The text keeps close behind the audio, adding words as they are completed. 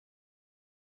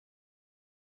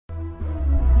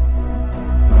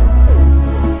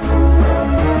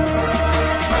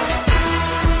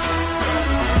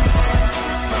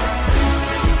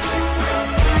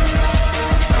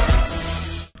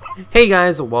Hey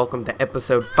guys, welcome to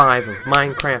episode 5 of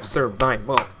Minecraft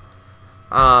Survival.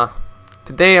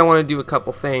 Today I want to do a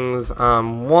couple things.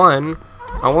 One,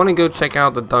 I want to go check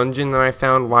out the dungeon that I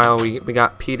found while we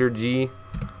got Peter G.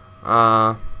 Okay,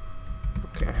 I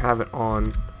have it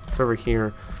on. It's over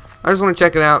here. I just want to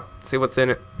check it out, see what's in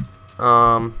it.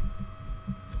 Why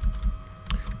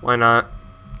not?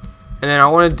 And then I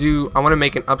want to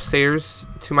make an upstairs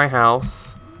to my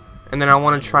house, and then I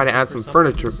want to try to add some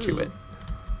furniture to it.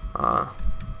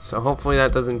 So hopefully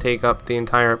that doesn't take up the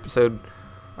entire episode,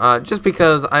 just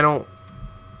because I don't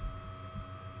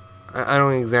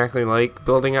exactly like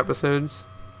building episodes.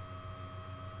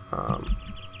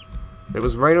 It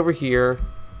was right over here.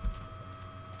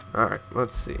 Alright,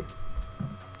 let's see.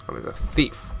 Oh, there's a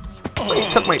thief. Oh,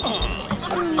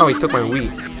 he took my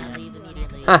wheat.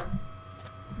 Ha!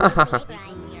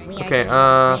 Okay,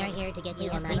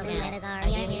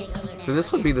 so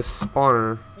this would be the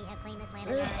spawner.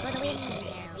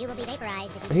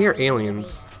 I hear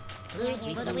aliens.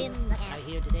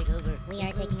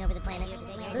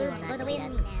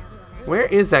 Where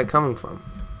is that coming from?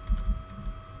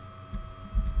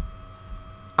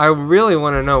 I really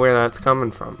want to know where that's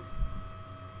coming from.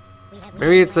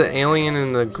 Maybe it's an alien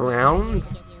in the ground?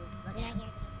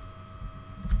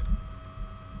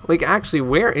 Like, actually,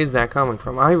 where is that coming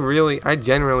from? I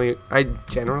genuinely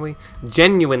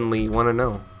want to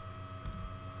know.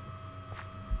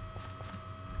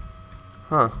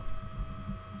 Huh.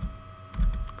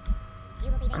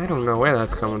 I don't know where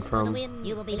that's coming from. Where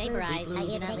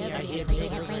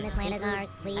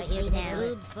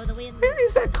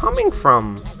is that coming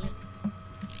from?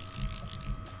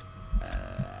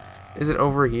 Is it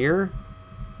over here?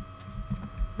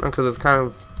 No, because it's kind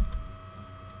of...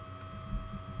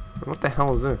 What the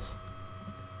hell is this?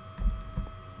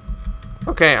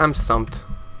 Okay, I'm stumped.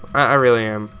 I really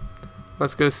am.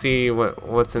 Let's go see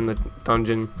what's in the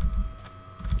dungeon.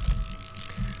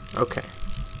 Okay.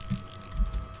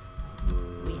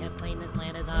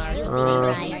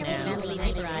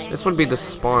 This would be the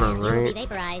spawner, right?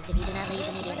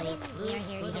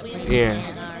 Yeah.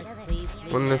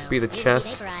 Wouldn't this be the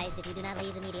chest?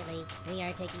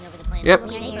 Yep.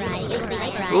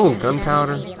 Ooh,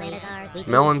 gunpowder.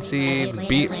 Melon seeds,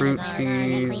 beetroot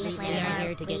seeds,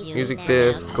 music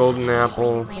disc, golden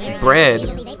apple, bread.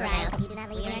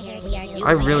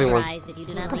 I really want...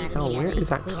 What the hell? Where is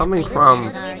that coming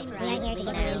from?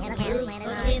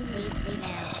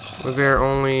 Was there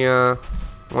only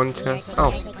one chest?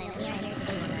 Oh.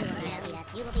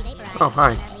 Oh,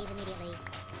 hi.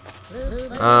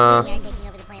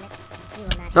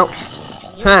 Nope.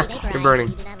 Ha! You're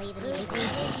burning.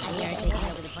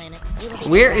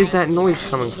 Where is that noise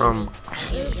coming from?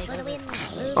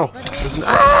 Oh.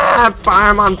 Ah!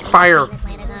 I'm on fire!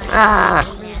 Ah!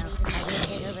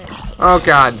 Oh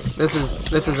god. This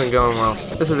isn't going well.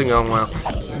 This isn't going well.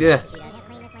 Yeah.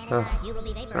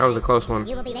 That was a close one.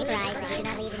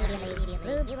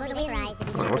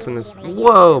 What's in this?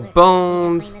 Whoa,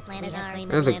 bones.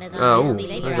 There's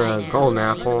a golden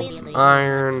apple, some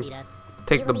iron.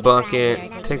 Take the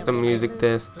bucket. Take the music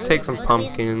disc. Take some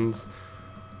pumpkins.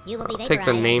 Take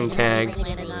the name tag.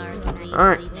 All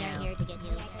right.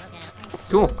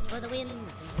 Cool.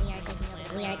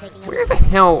 Where the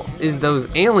hell is those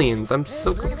aliens? I'm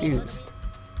so confused.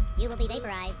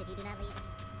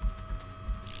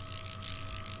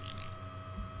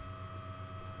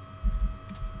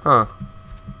 Huh.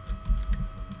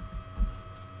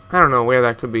 I don't know where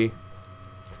that could be.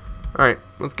 Alright,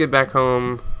 let's get back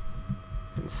home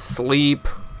and sleep.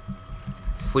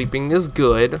 Sleeping is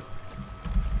good.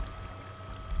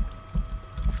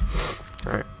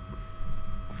 Alright.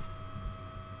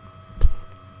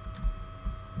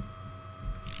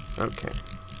 Okay.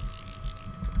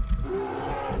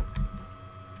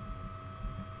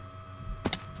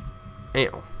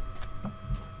 Ew.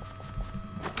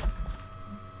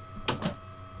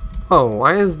 Oh,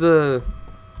 why is the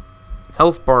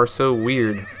health bar so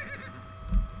weird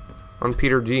on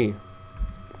Peter G?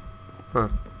 Huh.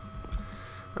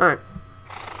 Alright.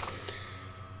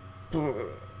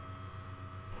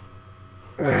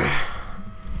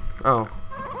 Oh.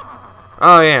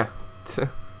 Oh, yeah.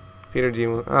 Peter G.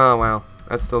 Oh, wow.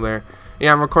 That's still there.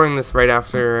 Yeah, I'm recording this right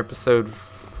after episode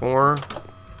 4.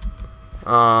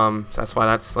 So that's why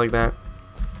that's like that.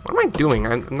 What am I doing?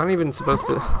 I'm not even supposed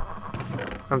to...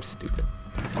 I'm stupid.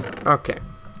 Okay.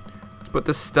 Let's put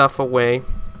this stuff away.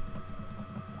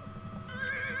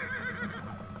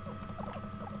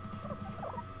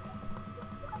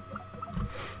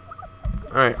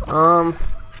 Alright,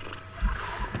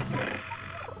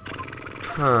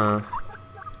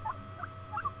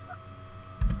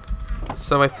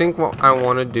 So I think what I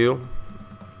want to do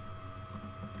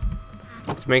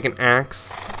is make an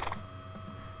axe.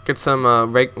 Get some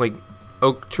like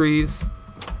oak trees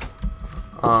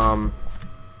for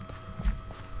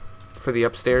the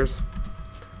upstairs.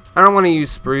 I don't want to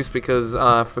use spruce because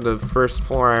for the first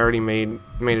floor I already made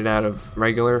it out of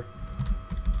regular.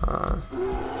 So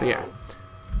yeah,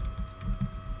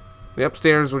 the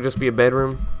upstairs will just be a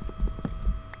bedroom.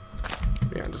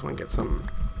 Yeah, I just want to get some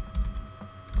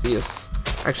this.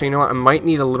 Actually, you know what? I might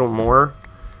need a little more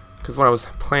because what I was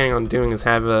planning on doing is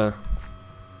have a.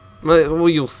 Well,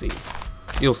 you'll see.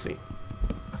 You'll see.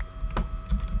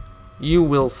 You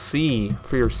will see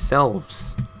for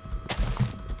yourselves.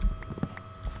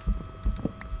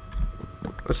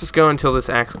 Let's just go until this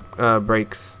axe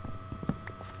breaks.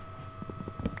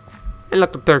 Hey,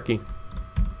 look, a turkey.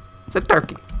 It's a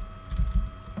turkey.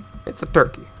 It's a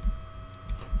turkey.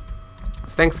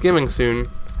 It's Thanksgiving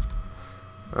soon.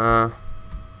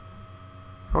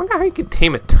 I wonder how you could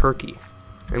tame a turkey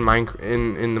in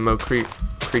in the More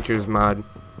Creatures mod.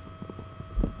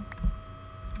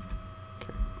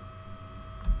 Okay.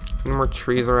 Any more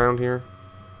trees around here?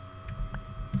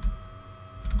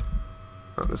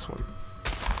 Oh, this one.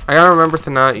 I gotta remember to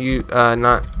not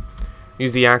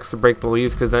use the axe to break the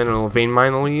leaves, because then it'll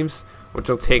Veinminer the leaves, which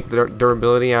will take the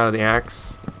durability out of the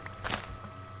axe.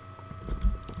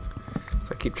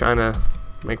 So I keep trying to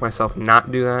make myself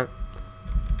not do that.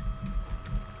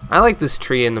 I like this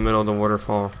tree in the middle of the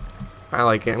waterfall. I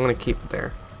like it. I'm gonna keep it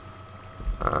there.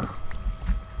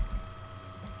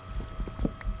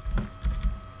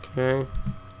 Okay.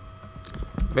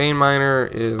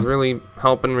 Veinminer is really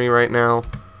helping me right now.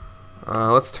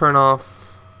 Let's turn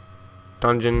off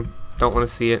dungeon. Don't want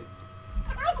to see it.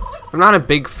 I'm not a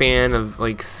big fan of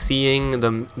like seeing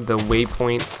the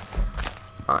waypoints.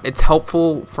 It's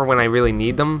helpful for when I really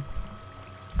need them.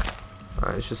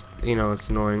 It's just, you know, it's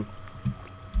annoying.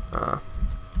 Some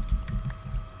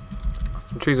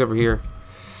trees over here.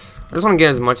 I just want to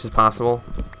get as much as possible.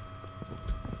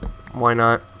 Why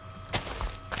not?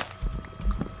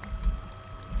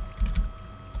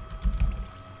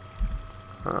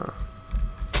 Okay.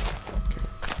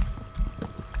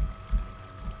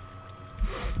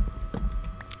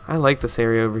 I like this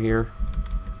area over here.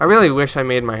 I really wish I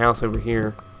made my house over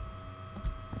here.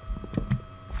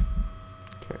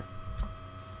 Okay.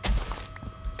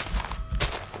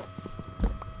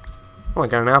 Oh, I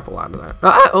got an apple out of that.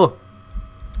 Oh!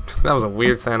 That was a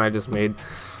weird sound I just made.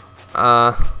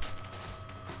 Yeah,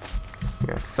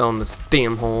 I fell in this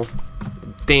damn hole.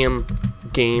 Damn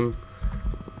game.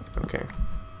 Okay.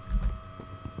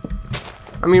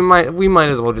 I mean, we might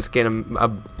as well just get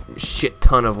a shit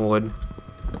ton of wood.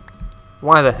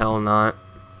 Why the hell not?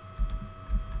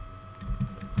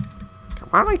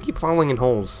 Why do I keep falling in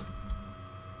holes?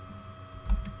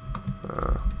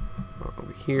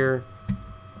 Over here.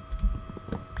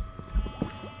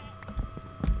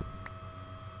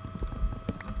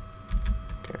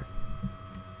 Okay.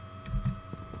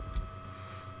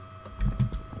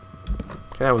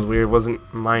 Okay, that was weird. Wasn't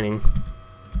mining.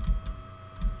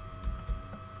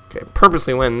 Okay,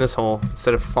 purposely went in this hole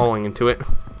instead of falling into it.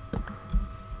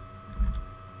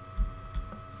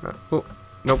 Oh,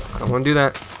 nope, I don't want to do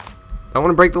that. I don't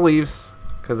want to break the leaves,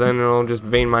 because then it'll just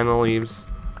Veinminer the leaves.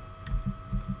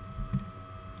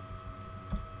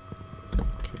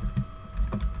 Okay.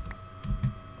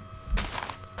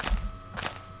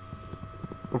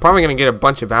 We're probably going to get a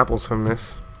bunch of apples from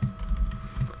this.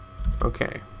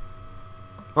 Okay.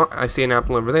 Oh, I see an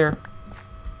apple over there.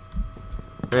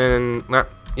 And,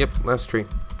 yep, last tree.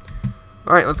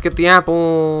 Alright, let's get the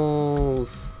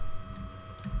apples.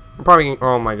 I'm probably,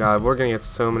 oh my god, we're gonna get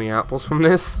so many apples from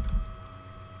this.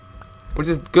 Which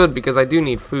is good because I do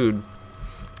need food.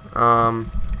 I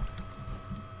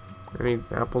need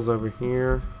apples over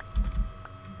here.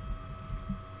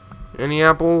 Any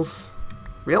apples?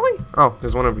 Really? Oh,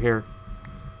 there's one over here.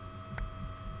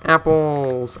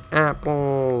 Apples,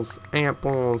 apples,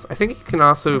 apples. I think you can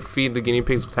also feed the guinea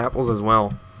pigs with apples as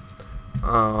well.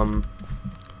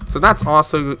 So that's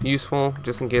also useful,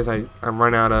 just in case I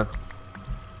run out of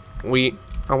wheat.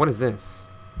 Oh, what is this?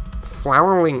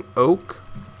 Flowering oak?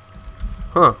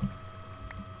 Huh.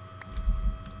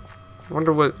 I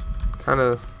wonder what kind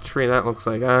of tree that looks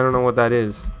like. I don't know what that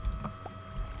is.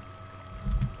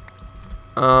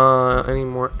 Any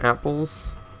more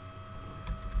apples?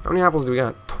 How many apples do we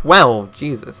got? 12!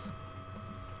 Jesus.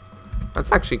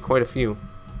 That's actually quite a few.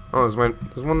 Oh, there's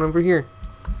one over here.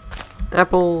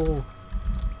 Apple!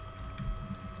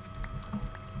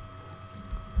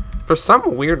 For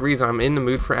some weird reason, I'm in the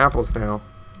mood for apples now.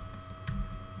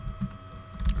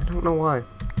 I don't know why.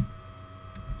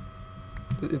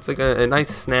 It's like a nice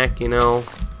snack, you know.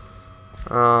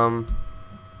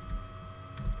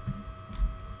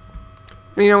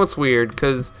 You know what's weird?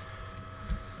 Because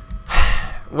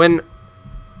when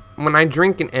I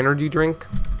drink an energy drink,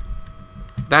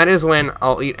 that is when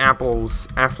I'll eat apples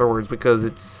afterwards, because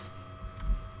it's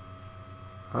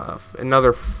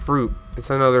another fruit. It's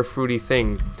another fruity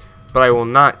thing. But I will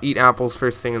not eat apples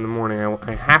first thing in the morning.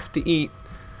 I have to eat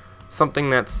something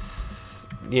that's,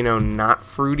 you know, not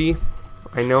fruity.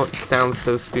 I know it sounds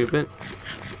so stupid.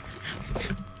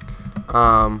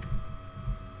 And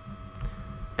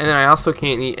then I also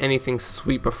can't eat anything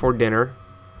sweet before dinner.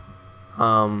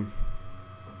 I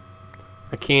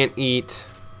can't eat,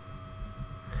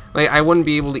 like, I wouldn't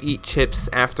be able to eat chips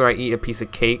after I eat a piece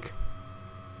of cake.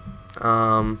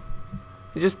 It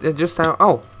just how,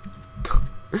 oh,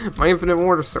 my infinite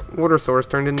water source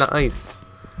turned into ice.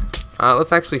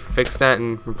 Let's actually fix that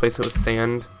and replace it with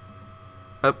sand.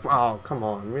 Oh, come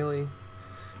on, really?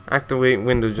 Activate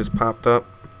window just popped up.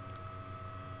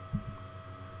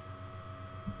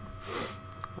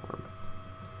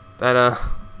 That,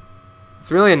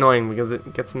 it's really annoying because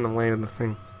it gets in the way of the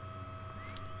thing.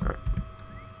 Alright.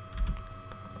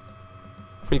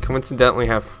 We coincidentally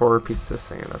have 4 pieces of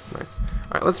sand. That's nice.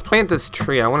 Alright, let's plant this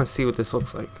tree. I want to see what this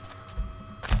looks like.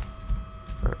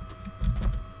 Alright.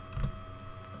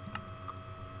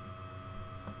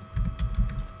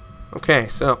 Okay,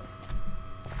 so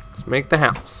let's make the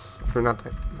house. Or not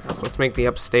the house. Let's make the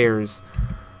upstairs.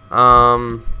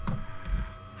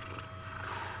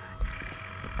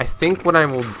 I think what I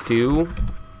will do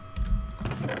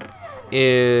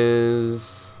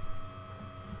is,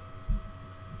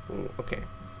 okay,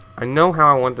 I know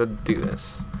how I want to do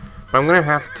this, but I'm gonna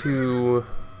have to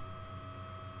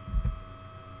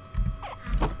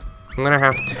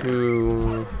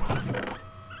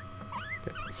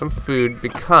get some food,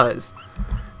 because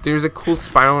there's a cool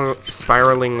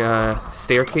spiraling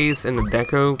staircase in the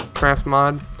DecoCraft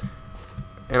mod,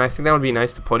 and I think that would be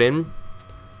nice to put in.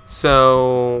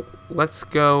 So let's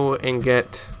go and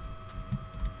get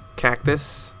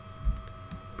cactus,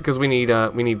 because we need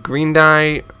green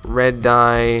dye, red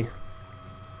dye,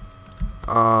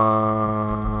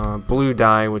 blue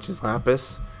dye, which is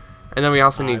lapis, and then we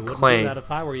also need clay. Do that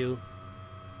if I were you.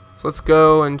 So let's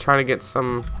go and try to get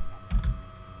some.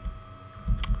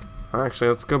 Actually,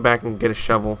 let's go back and get a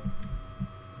shovel.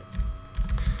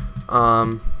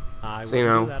 So you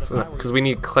know, because we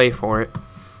need clay for it.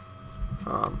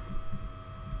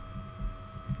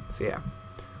 So yeah,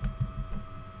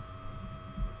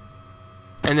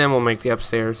 and then we'll make the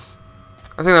upstairs.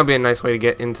 I think that'll be a nice way to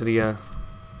get into the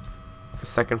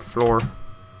second floor.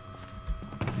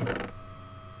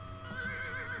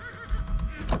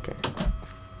 Okay,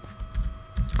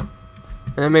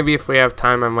 and then maybe if we have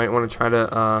time, I might want to try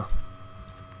to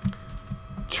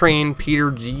train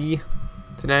Peter G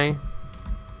today.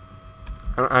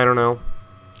 I don't know.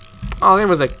 Oh, there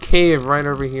was a cave right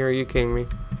over here. Are you kidding me?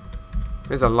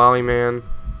 There's a lolly man.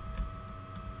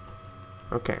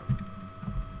 Okay.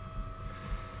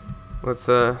 Let's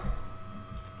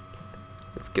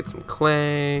get some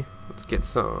clay. Let's get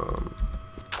some.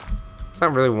 It's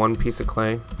not really one piece of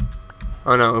clay.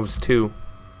 Oh no, it was 2.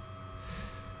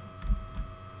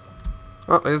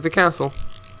 Oh, there's the castle.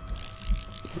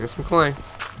 Here's some clay.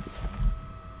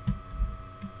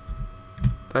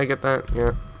 Did I get that?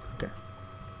 Yeah. Okay.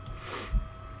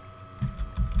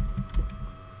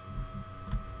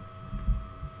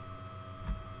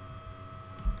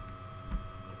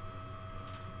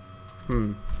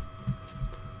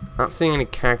 Not seeing any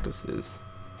cactuses.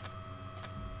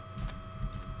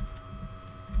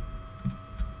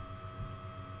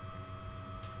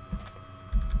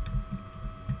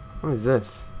 What is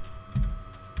this?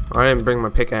 Oh, I didn't bring my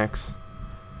pickaxe.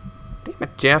 Damn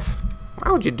it, Jeff.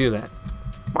 Why would you do that?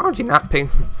 Why would you not pick?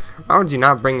 Why would you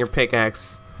not bring your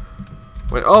pickaxe?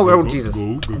 When, oh, Jesus!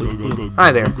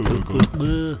 Hi there.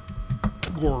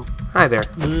 Hi there.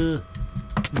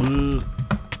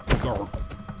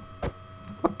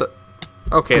 What the?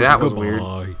 Okay, that was weird.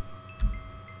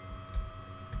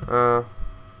 Oh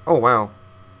wow.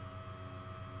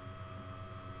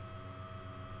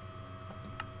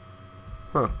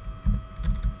 Huh.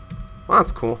 Well,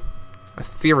 that's cool.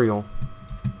 Ethereal.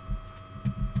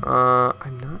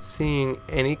 I'm not seeing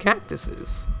any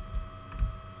cactuses.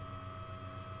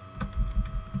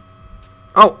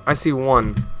 Oh, I see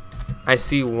one. I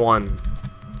see one.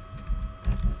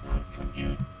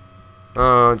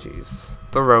 Oh, jeez.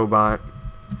 The robot.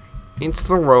 It's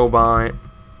the robot.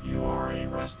 You are a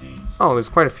rusty. Oh, there's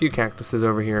quite a few cactuses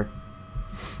over here.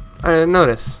 I didn't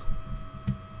notice.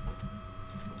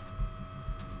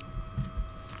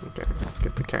 Okay, let's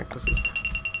get the cactuses.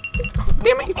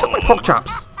 You took my pork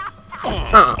chops.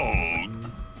 Huh.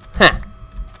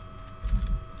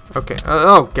 Okay.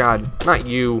 Oh God, not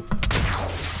you.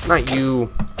 Not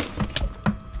you.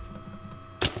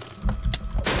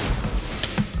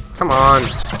 Come on.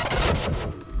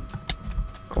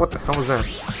 What the hell was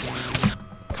that?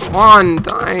 Come on,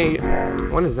 die.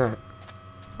 What is that?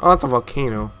 Oh, that's a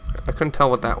volcano. I couldn't tell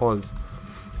what that was.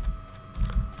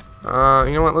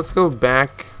 You know what? Let's go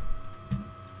back.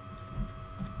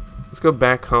 Let's go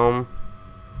back home.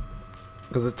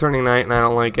 Because it's turning night and I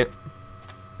don't like it.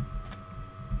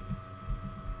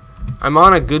 I'm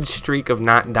on a good streak of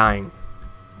not dying.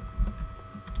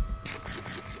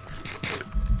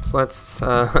 So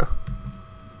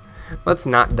let's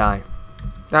not die.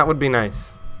 That would be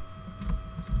nice.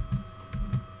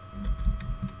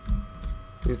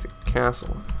 Use the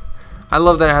castle. I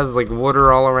love that it has like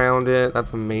water all around it.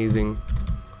 That's amazing.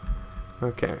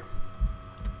 Okay.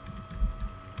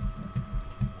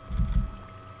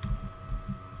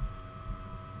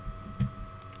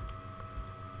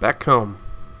 Back home.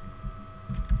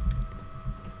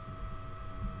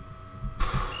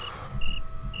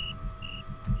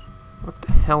 What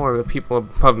the hell are the people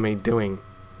above me doing?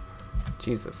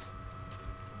 Jesus.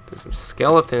 There's some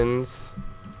skeletons.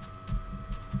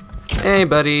 Hey,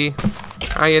 buddy.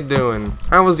 How you doing?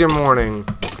 How was your morning?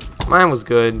 Mine was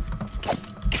good.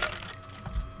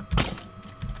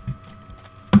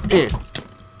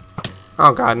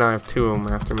 Oh God, now I have two of them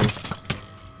after me.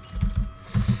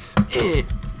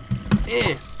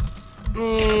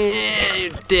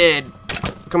 You're dead.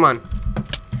 Come on.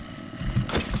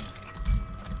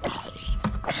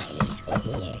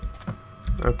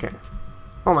 Okay.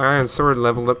 Oh, my iron sword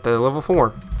leveled up to level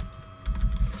 4.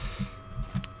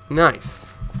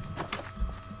 Nice.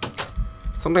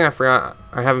 Something I forgot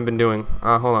I haven't been doing.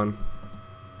 Hold on.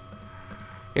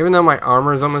 Even though my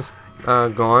armor is almost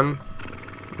gone,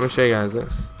 let me show you guys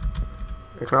this.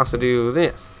 I can also do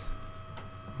this.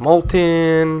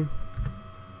 Molten.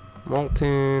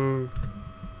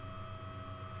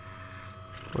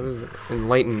 What is it?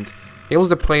 Enlightened. Heals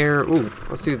the player. Ooh,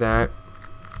 let's do that.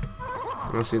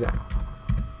 Let's do that.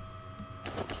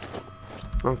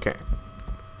 Okay.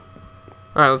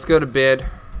 Alright, let's go to bed.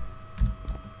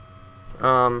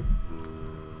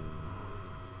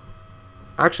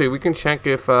 Actually, we can check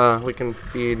if we can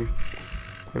feed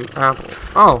him apples.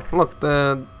 Oh, look,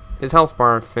 his health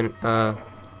bar oh,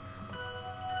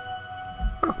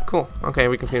 cool. Okay,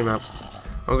 we can feed him apples.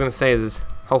 I was gonna say his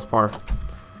health bar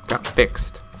got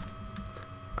fixed.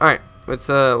 Alright, let's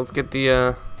get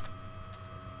the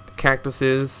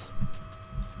cactuses.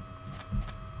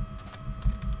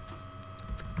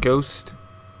 Ghost.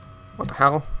 What the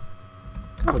hell?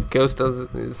 What kind of a ghost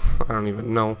is? I don't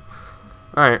even know.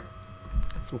 Alright.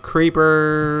 Some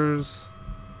creepers.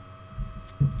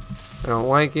 I don't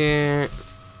like it.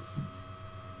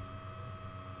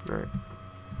 Alright.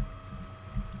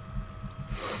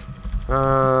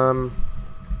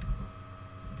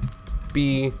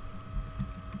 B.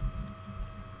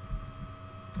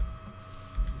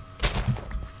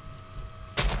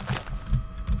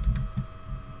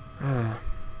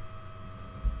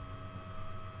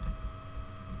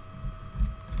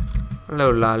 Hello,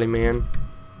 Lolly Man.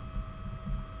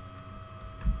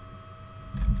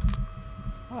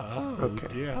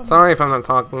 Okay. Sorry if I'm not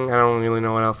talking. I don't really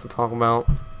know what else to talk about.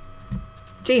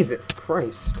 Jesus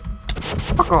Christ.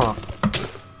 Fuck off.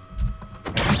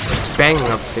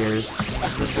 Banging upstairs.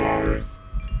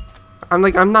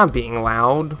 I'm not being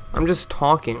loud. I'm just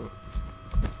talking.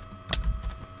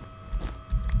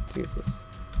 Jesus.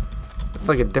 It's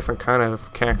like a different kind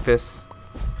of cactus.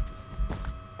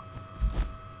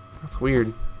 That's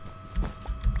weird.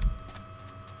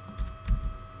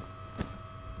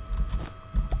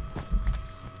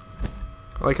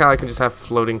 I like how I can just have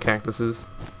floating cactuses.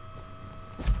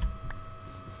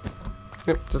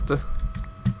 Yep, just a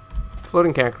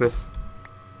floating cactus.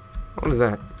 What is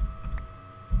that?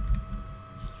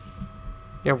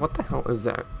 Yeah, what the hell is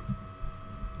that?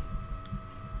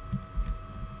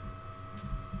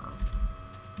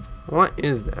 What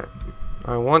is that?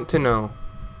 I want to know.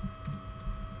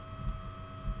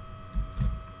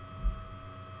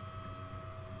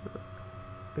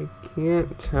 I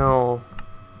can't tell.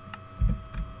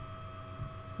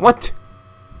 What?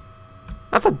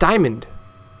 That's a diamond.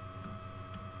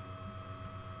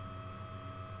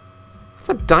 That's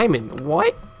a diamond.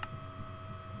 What?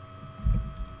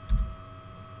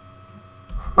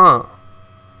 Huh.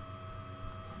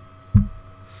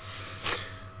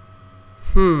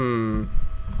 I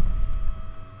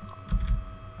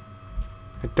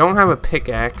don't have a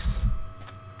pickaxe,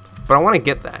 but I want to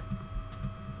get that.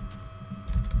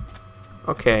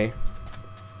 Okay.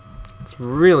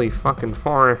 really fucking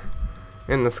far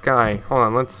in the sky. Hold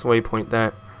on, let's waypoint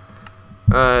that.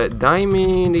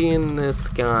 Diamond in the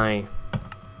sky.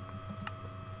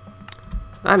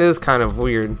 That is kind of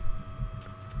weird.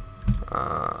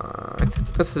 I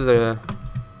think this is a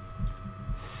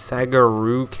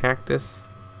Sagaroo cactus.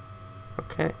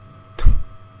 Okay.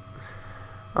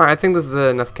 Alright, I think this is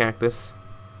enough cactus.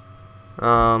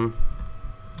 What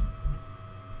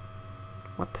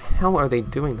the hell are they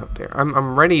doing up there?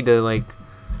 I'm ready to, like,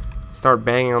 start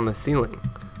banging on the ceiling.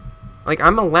 Like,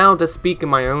 I'm allowed to speak in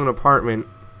my own apartment.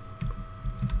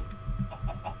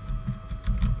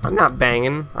 I'm not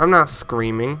banging. I'm not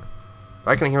screaming.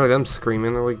 I can hear them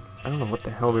screaming. They're like, I don't know what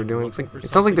the hell they're doing. It's like, it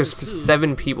sounds like there's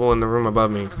 7 people in the room above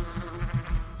me.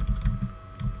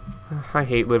 I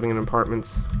hate living in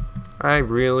apartments. I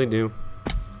really do.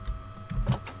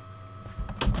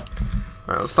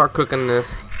 Alright, let's start cooking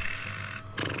this.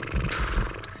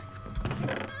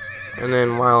 And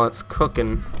then while it's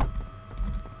cooking,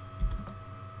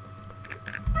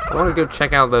 I want to go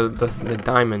check out the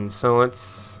diamonds. So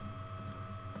let's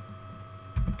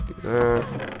do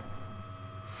that.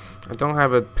 I don't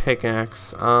have a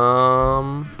pickaxe.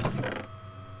 Alright,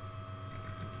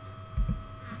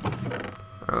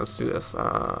 let's do this.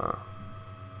 Oh,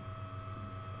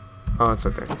 it's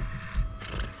right there.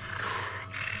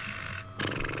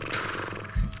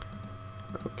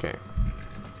 Okay.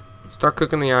 Start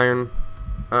cooking the iron,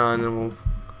 and then we'll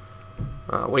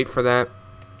wait for that.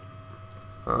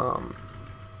 Wow,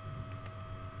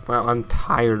 I'm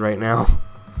tired right now.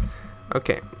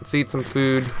 Okay, let's eat some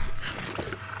food.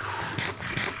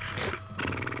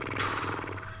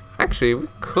 Actually,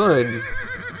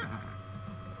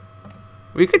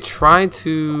 we could try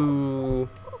to.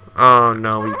 Oh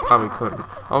no, we probably couldn't.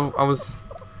 I was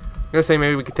gonna say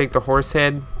maybe we could take the horse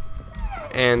head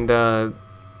and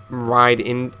ride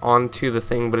in onto the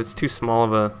thing, but it's too small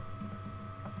of a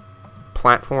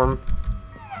platform.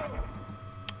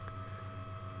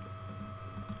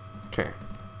 Okay.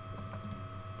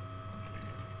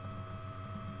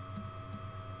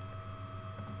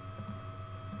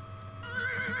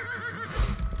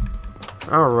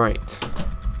 Alright.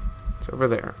 It's over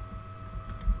there.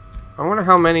 I wonder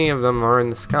how many of them are in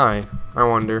the sky. I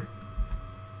wonder.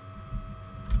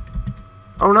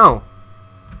 Oh no!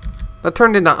 That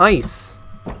turned into ice.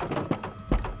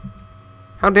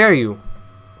 How dare you?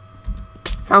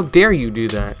 How dare you do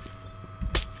that?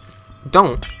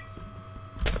 Don't.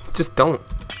 Just don't.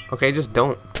 Okay, just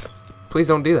don't. Please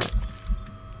don't do that.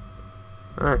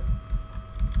 Alright.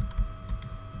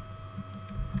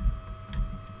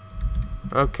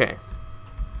 Okay.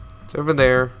 It's over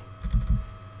there.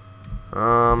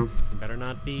 You better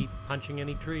not be punching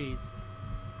any trees.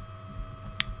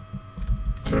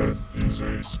 Okay,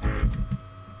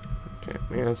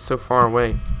 yeah, it's so far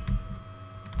away.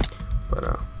 But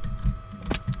I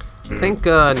think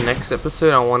next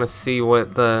episode I want to see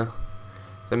what the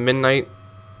midnight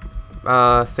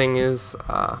thing is,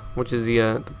 which is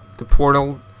the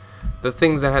portal, the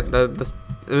things that had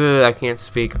I can't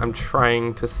speak. I'm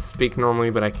trying to speak normally,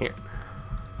 but I can't.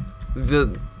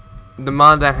 The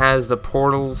mod that has the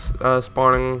portals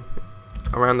spawning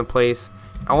around the place.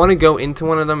 I want to go into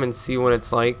one of them and see what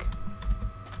it's like.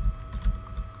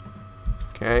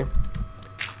 Okay.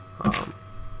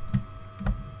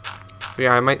 So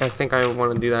yeah, I think I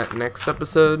want to do that next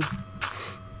episode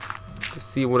to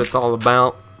see what it's all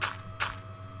about.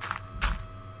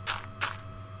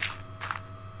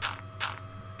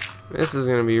 This is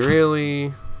gonna be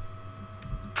really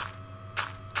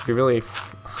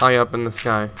high up in the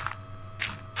sky.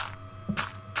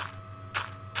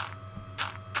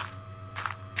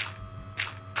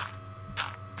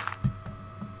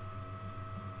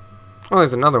 Oh,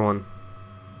 there's another one.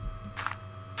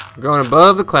 We're going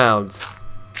above the clouds.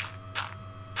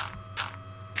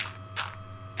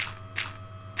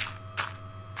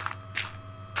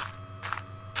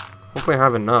 Hopefully I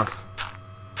have enough.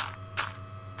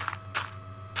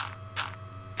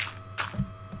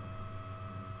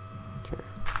 Okay.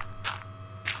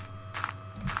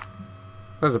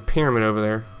 There's a pyramid over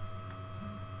there.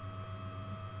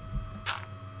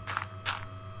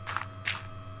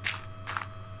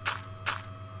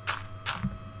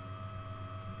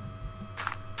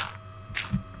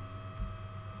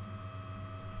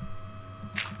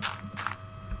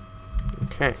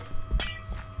 Okay.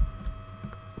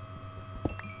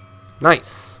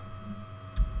 Nice.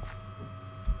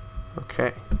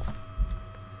 Okay.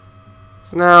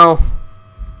 So now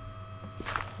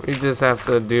we just have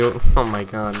to do. Oh my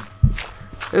god.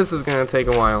 This is gonna take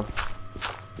a while.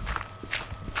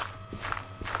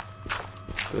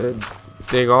 To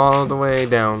dig all the way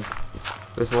down.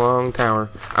 This long tower.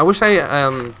 I wish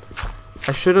I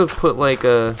should have put like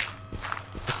a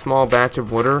small batch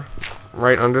of water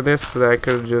right under this so that I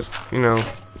could have just, you know,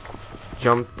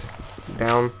 jumped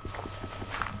down.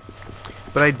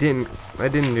 But I didn't. I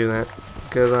didn't do that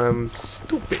because I'm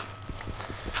stupid.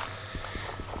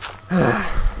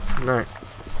 Alright.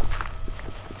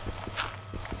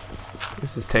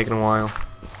 This is taking a while.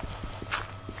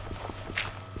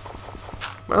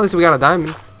 Well, at least we got a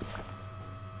diamond.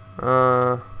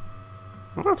 I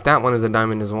wonder if that one is a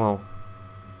diamond as well.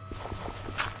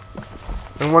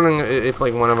 I'm wondering if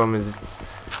like one of them is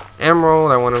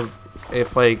emerald. I wonder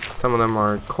if like some of them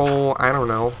are coal. I don't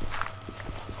know.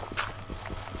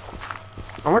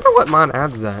 I wonder what mod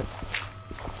adds that.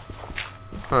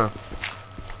 Huh.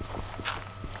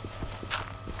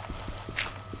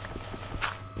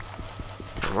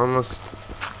 Okay,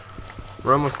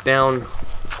 we're almost down.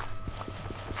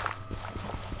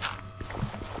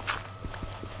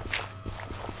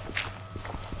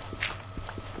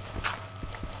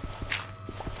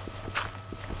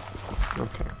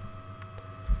 Okay.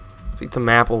 Let's eat some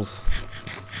apples.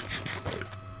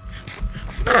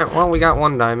 Alright, well, we got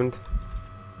one diamond.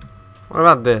 What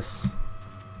about this?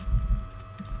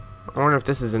 I wonder if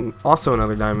this is also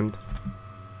another diamond.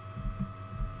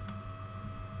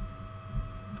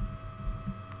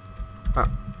 I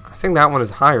think that one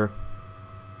is higher.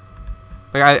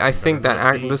 Like I think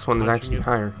that this one is actually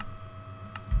higher.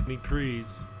 Any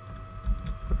trees?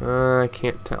 I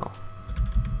can't tell.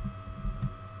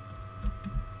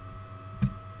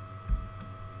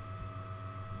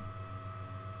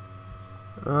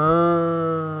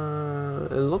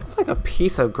 It looks like a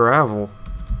piece of gravel.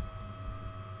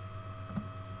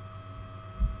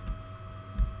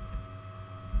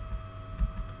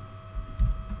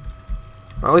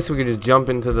 Or at least we could just jump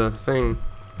into the thing.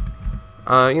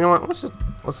 You know what?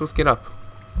 Let's just get up.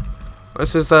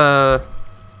 Let's just yeah.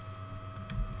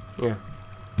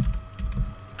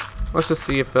 Let's just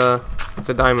see if it's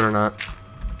a diamond or not.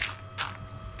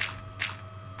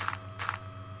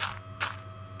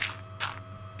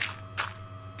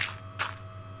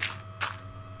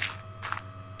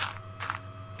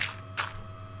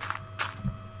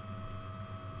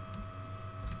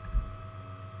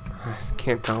 I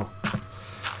can't tell.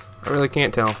 I really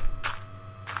can't tell.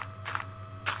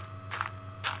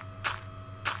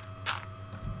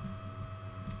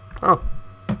 Oh.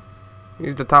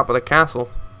 Use the top of the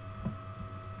castle.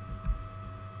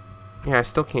 Yeah, I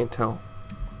still can't tell.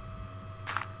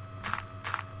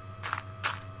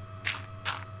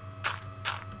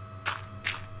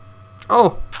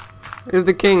 Oh! There's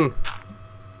the king.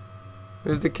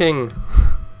 There's the king.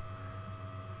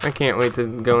 I can't wait to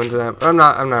go into that. But I'm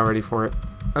not ready for it.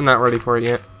 I'm not ready for it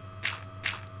yet.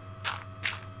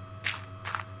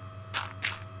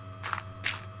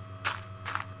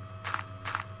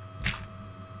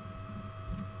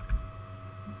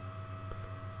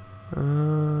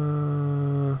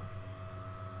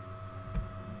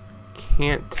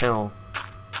 Can't tell.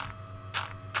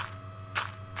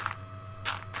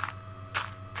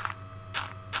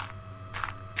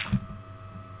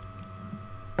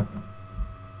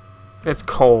 It's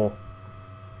coal.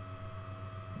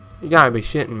 You gotta be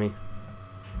shitting me.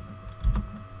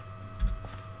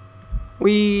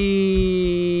 Wee.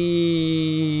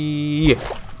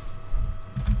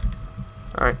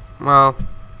 Alright, well.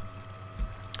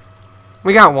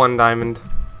 We got one diamond.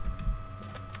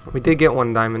 We did get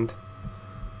one diamond.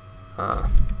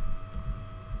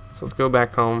 So let's go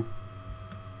back home.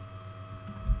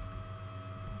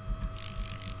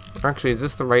 Actually, is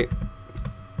this the right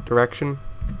direction?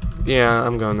 Yeah,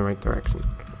 I'm going the right direction.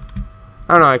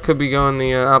 I don't know, I could be going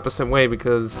the opposite way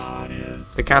because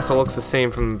the castle looks the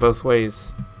same from both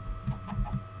ways.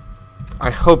 I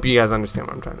hope you guys understand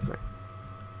what I'm trying to say.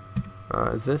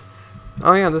 Is this...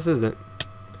 Oh yeah, this is it.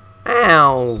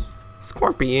 Ow!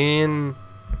 Scorpion!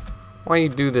 Why you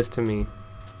do this to me?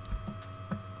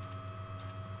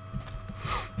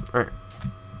 Alright.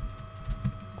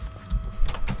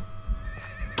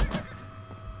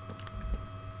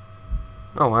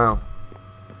 Oh wow.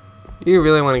 You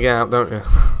really want to get out, don't you?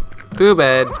 Too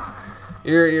bad.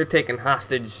 You're taken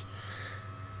hostage.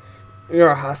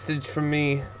 You're a hostage from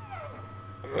me.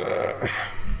 Let's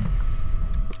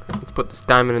put this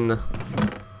diamond in the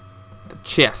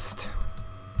chest.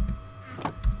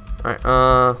 Alright,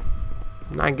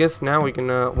 I guess now we can,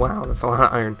 wow, that's a lot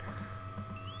of iron.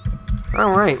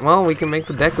 Alright, well, we can make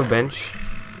the deco bench.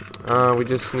 We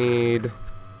just need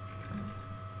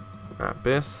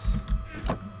Erebus,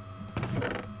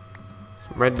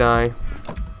 some red dye.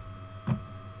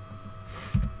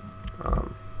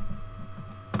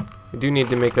 We do need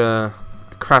to make a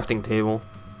crafting table.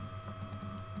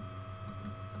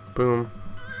 Boom.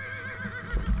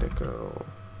 Deco.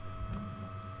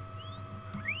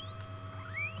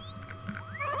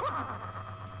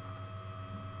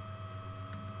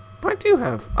 But I do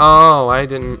have. Oh, I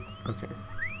didn't. Okay.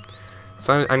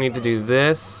 So I need to do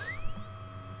this.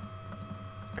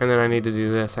 And then I need to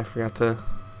do this. I forgot to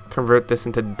convert this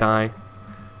into dye.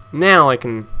 Now I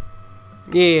can.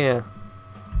 Yeah.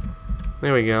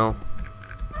 There we go.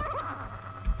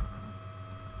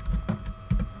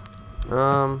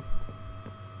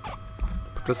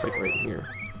 Put this like right here.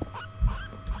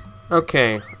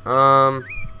 Okay.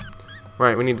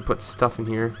 Right, we need to put stuff in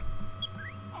here.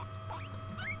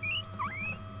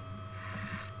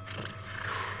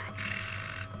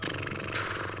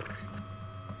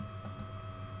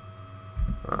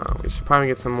 We should probably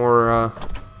get some more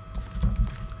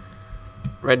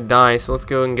red dye, so let's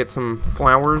go and get some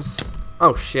flowers.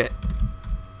 Oh shit.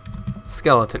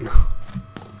 Skeleton.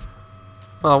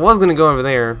 Well, I was gonna go over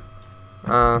there.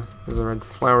 There's a red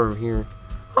flower over here.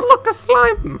 Oh look, a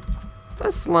slime!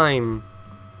 A slime.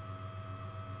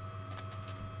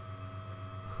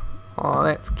 Oh,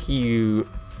 that's cute.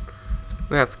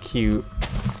 That's cute.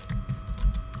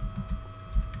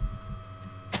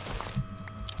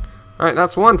 Alright,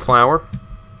 that's one flower.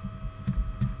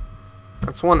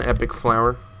 That's one epic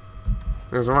flower.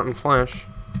 There's a rotten flesh.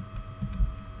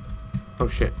 Oh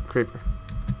shit, creeper.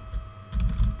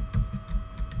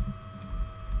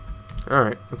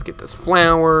 Alright, let's get this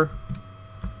flower.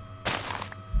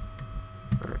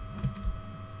 Alright.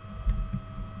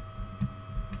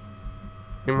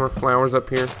 Any more flowers up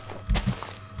here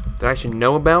that I should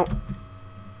know about?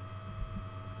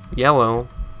 Yellow.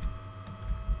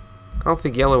 I don't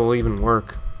think yellow will even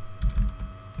work.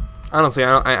 Honestly,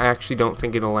 I actually don't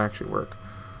think it'll actually work.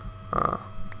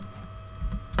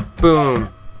 Boom.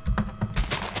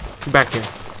 Come back here.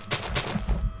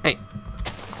 Hey.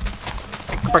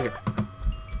 Hey, come back here.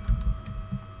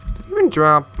 Did he even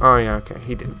drop? Oh, yeah, okay,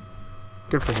 he did.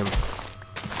 Good for him.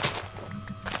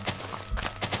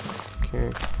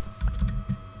 Okay.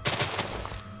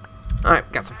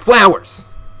 Alright, got some flowers.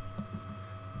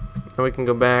 Now we can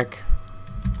go back.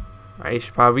 I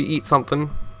should probably eat something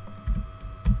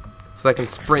so I can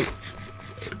sprint,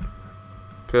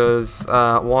 because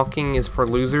walking is for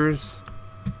losers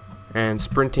and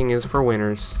sprinting is for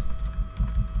winners.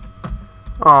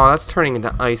 Oh, that's turning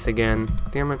into ice again.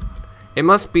 Damn it. It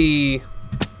must be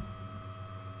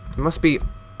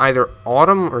either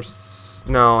autumn or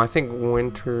no, I think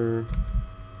winter.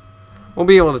 We'll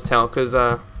be able to tell because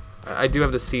I do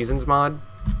have the seasons mod,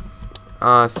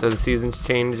 so the seasons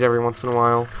change every once in a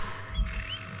while.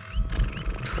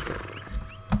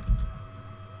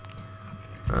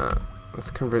 Let's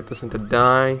convert this into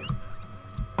dye.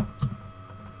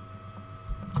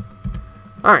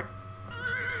 Alright.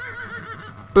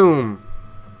 Boom.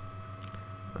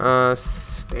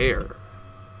 Stair.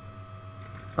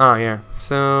 Oh, yeah.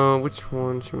 So, which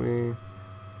one should we...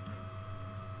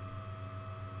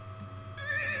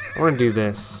 I want to do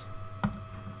this.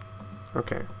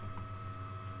 Okay.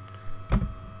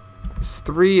 Is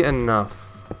 3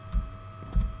 enough?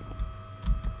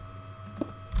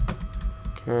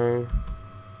 Okay.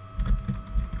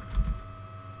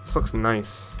 This looks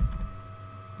nice.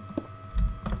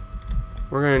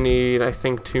 We're gonna need, I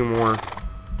think, 2 more.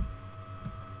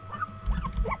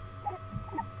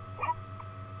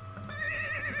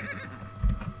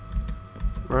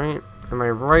 Right? Am I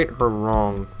right or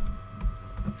wrong?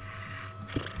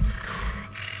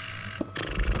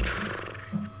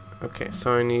 Okay,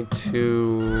 so I need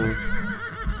to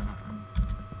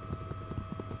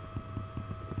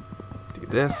do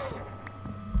this.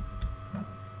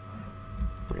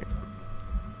 Wait.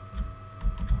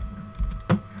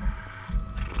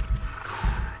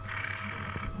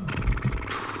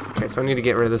 Okay, so I need to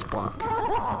get rid of this block.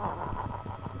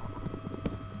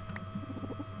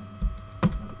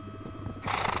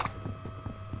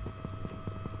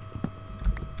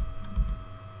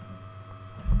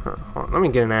 Hold on, let me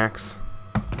get an axe.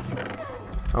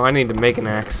 Oh, I need to make an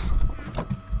axe.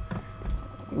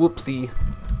 Whoopsie.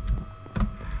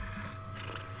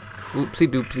 Whoopsie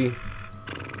doopsie.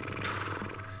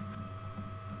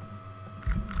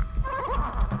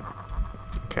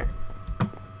 Okay.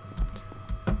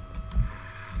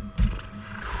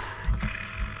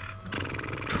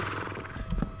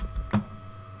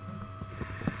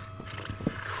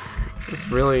 This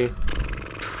really...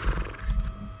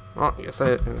 Well, yes,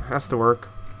 it has to work.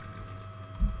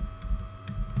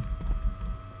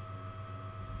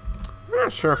 I'm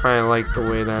not sure if I like the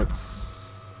way that's...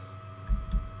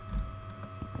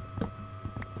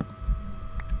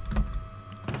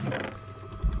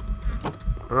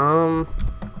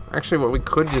 Actually, what we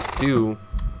could just do...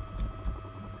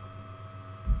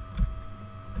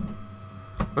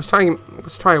 Let's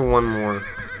try one more.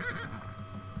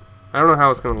 I don't know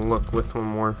how it's gonna look with one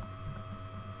more.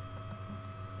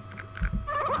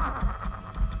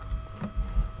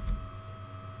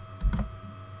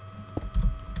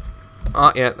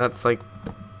 Oh yeah, that's like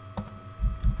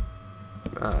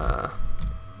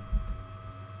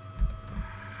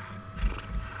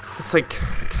it's like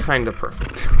kind of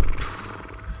perfect.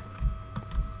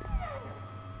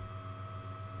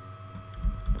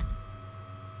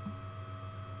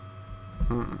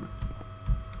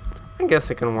 I guess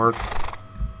it can work.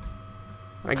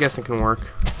 I guess it can work.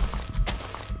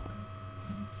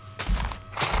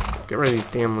 Get rid of these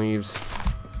damn leaves.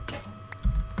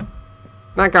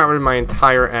 That got rid of my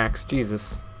entire axe.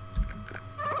 Jesus.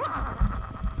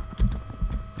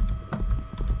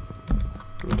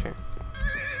 Okay.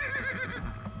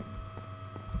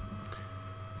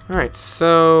 Alright,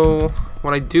 so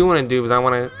what I do want to do is I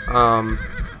want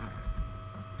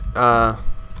to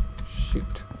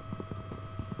shoot.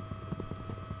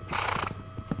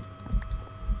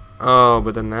 Oh,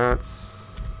 but then that's...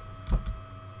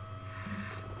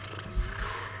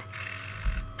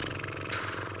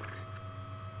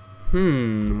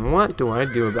 what do I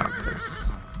do about this?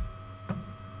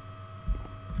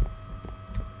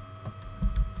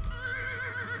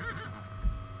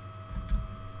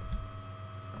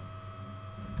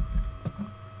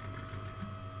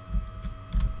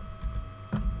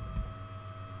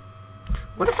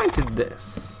 What if I did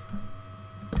this?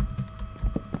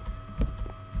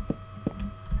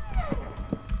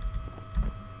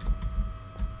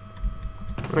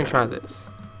 Let me try this.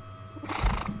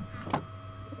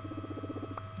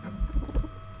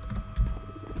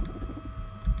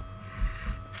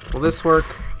 Will this work?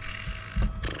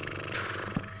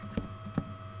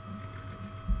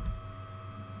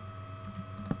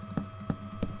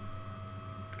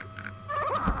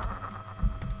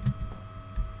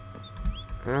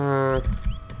 How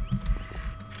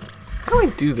do I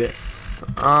do this?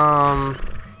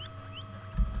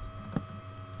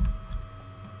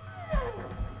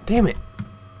 Damn it.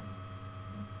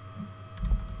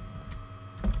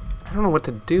 I don't know what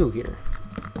to do here.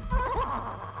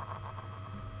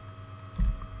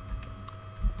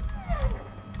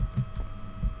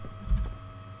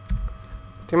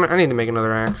 Damn it, I need to make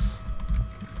another axe.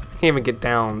 I can't even get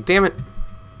down. Damn it.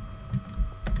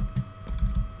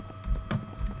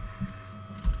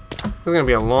 This is gonna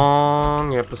be a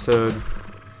long episode.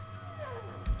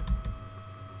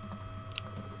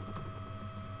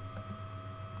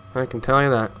 I can tell you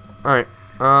that. Alright,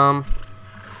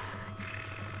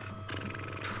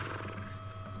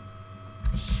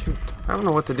 shoot. I don't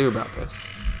know what to do about this.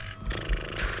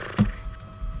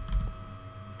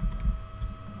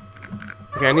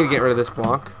 Okay, I need to get rid of this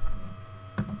block.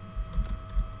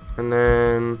 And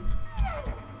then...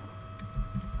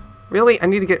 Really? I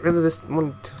need to get rid of this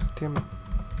one. Damn it.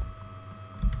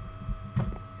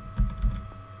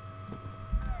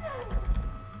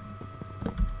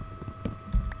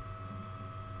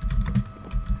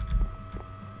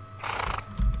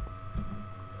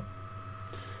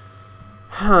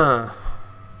 Huh.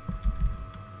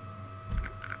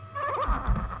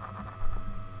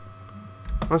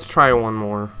 Let's try one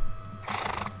more.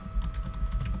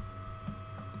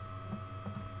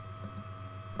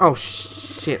 Oh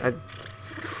shit,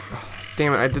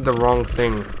 damn it, I did the wrong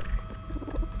thing.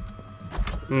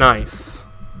 Nice.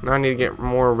 Now I need to get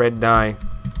more red dye.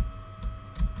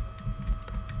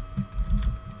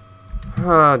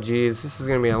 Oh jeez, this is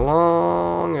gonna be a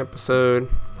long episode.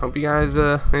 Hope you guys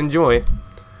enjoy.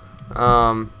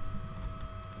 And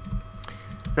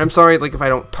I'm sorry, like, if I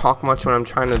don't talk much when I'm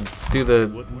trying to do the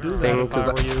thing, because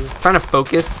I'm trying to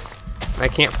focus, and I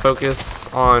can't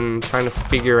focus on trying to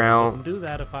figure out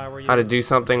how to do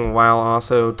something while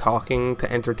also talking to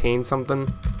entertain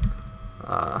something.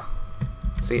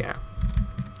 So yeah.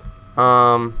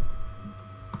 And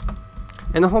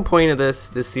the whole point of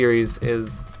this series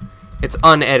is it's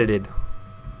unedited.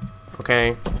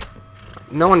 Okay?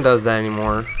 No one does that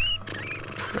anymore.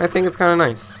 I think it's kind of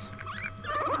nice.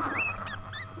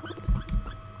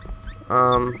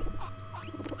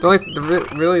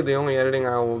 Really the only editing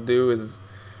I will do is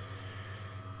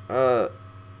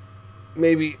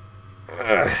maybe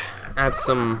add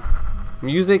some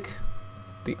music,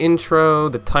 the intro,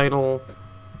 the title.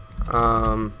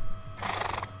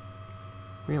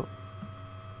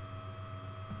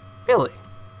 Really?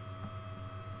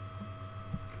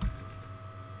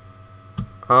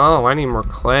 Oh, I need more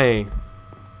clay.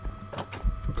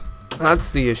 That's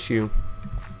the issue.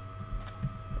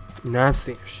 That's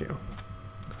the issue.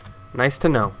 Nice to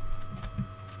know.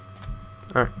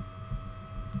 Alright.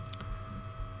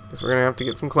 Guess we're gonna have to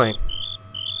get some clay.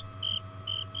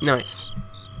 Nice.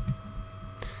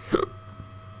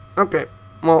 Okay,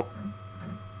 well.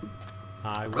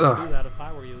 I would do that if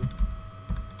I were you.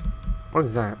 What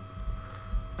is that?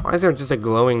 Why is there just a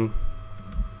glowing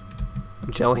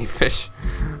jellyfish?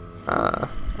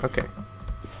 Okay.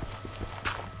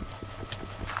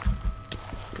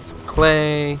 Get some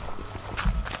clay.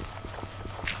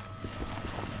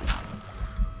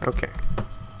 Okay.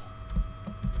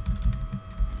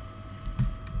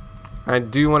 I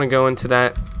do want to go into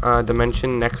that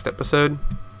dimension next episode.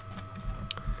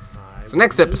 So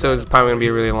next episode is probably going to be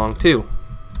really long too.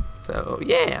 So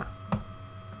yeah.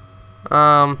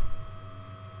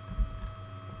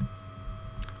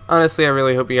 Honestly, I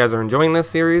really hope you guys are enjoying this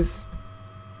series.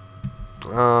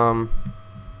 Yeah.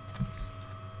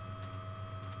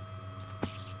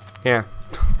 I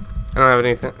don't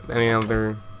have any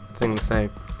other thing to say.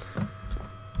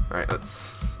 Alright,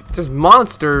 let's... Just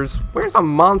monsters? Where's a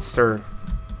monster?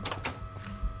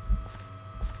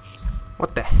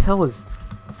 What the hell is...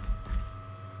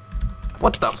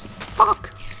 What the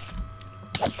fuck?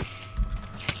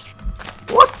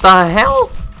 What the hell?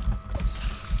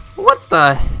 What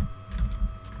the...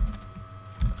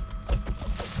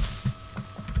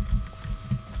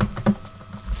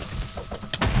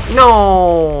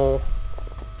 No!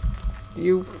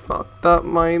 You fucked up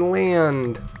my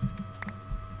land.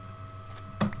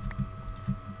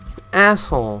 You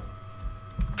asshole.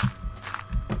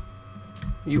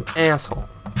 You asshole.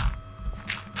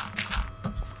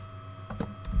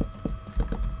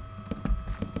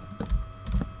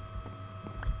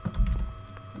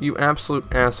 You absolute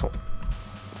asshole.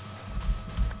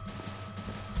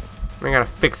 I gotta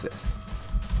fix this.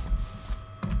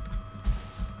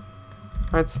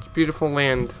 I had such beautiful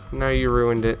land. Now you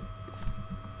ruined it.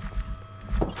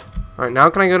 Alright, now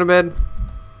can I go to bed?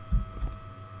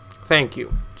 Thank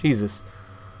you. Jesus.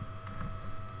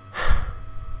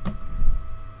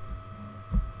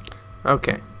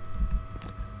 Okay.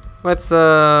 Let's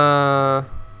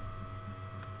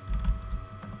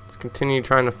continue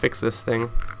trying to fix this thing.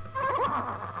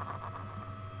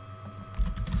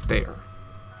 Stair.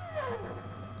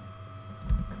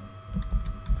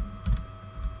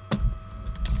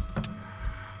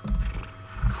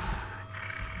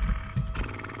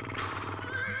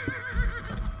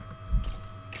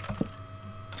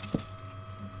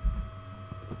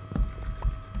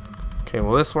 Okay,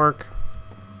 will this work?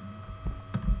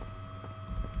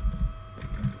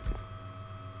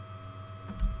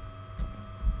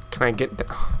 Can I get down?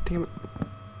 Oh, damn it.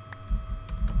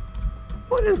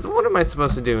 What am I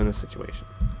supposed to do in this situation?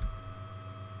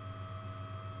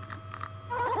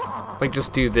 Like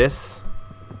just do this?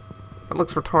 That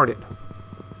looks retarded.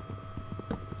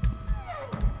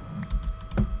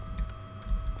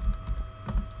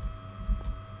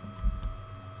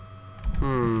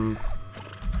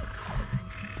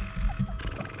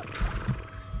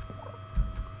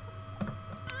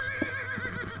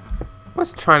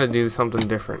 Let's try to do something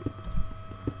different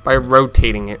by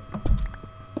rotating it.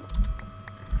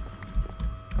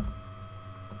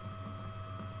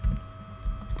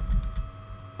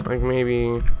 Like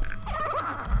maybe...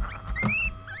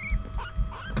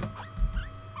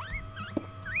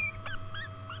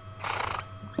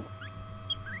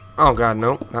 Oh god,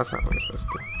 nope. That's not what you're supposed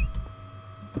to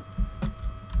do.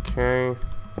 Okay.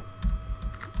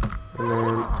 And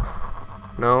then...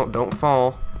 No, don't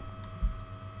fall.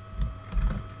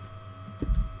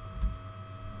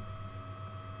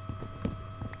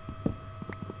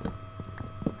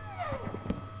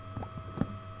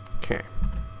 Okay.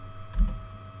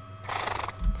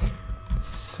 This is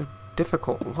so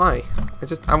difficult. Why?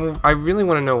 I really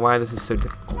want to know why this is so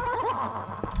difficult.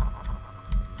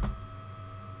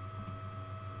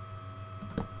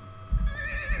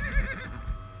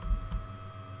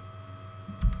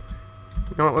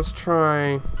 You know what, let's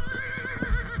try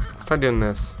doing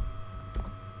this.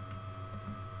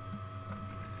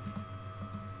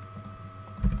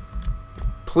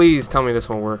 Please tell me this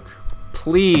will work.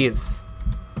 Please.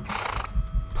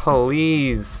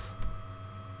 Please.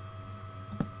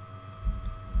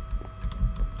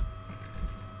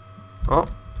 Oh.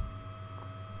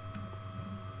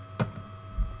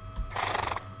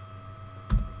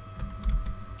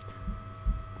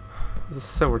 This is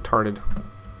so retarded.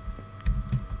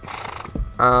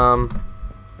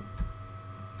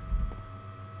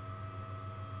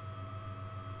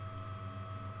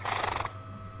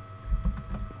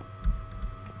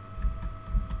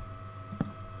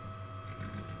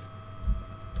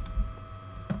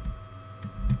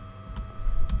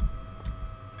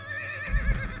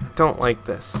 Don't like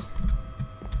this.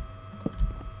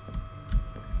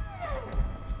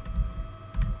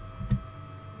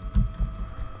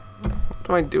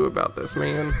 do I do about this,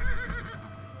 man?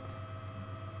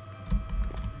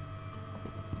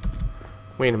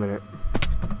 Wait a minute.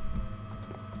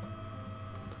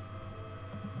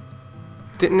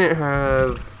 Didn't it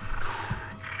have...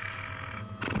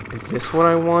 Is this what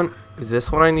I want? Is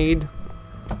this what I need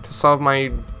to solve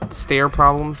my stair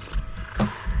problems?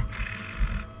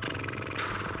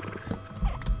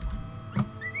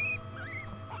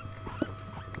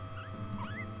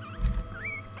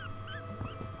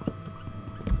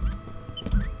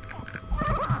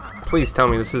 Please tell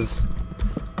me this is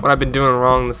what I've been doing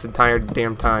wrong this entire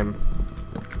damn time.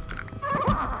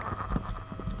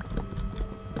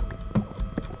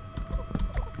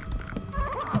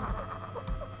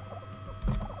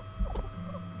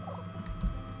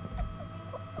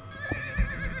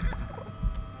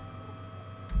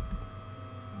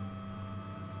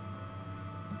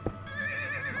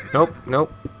 Nope,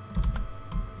 nope.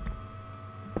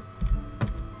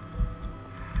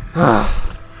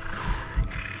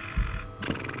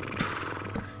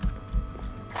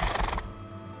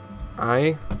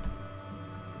 I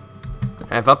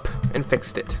have up and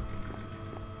fixed it.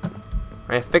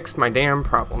 I have fixed my damn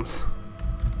problems.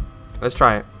 Let's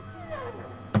try it.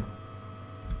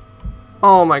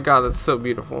 Oh my god, that's so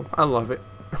beautiful. I love it.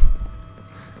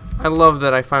 I love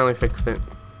that I finally fixed it.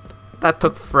 That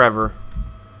took forever.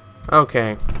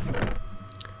 Okay.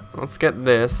 Let's get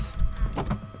this.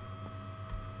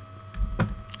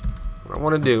 What I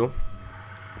want to do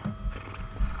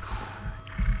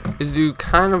is do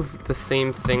kind of the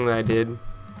same thing that I did,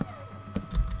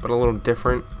 but a little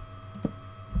different.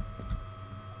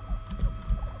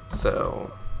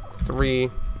 So,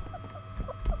 3.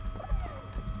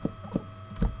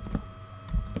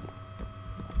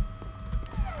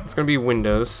 It's going to be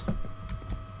windows.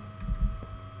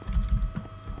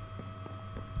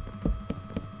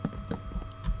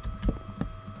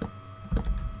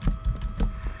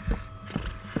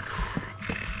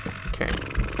 Okay.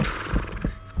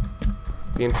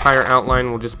 The entire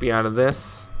outline will just be out of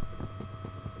this.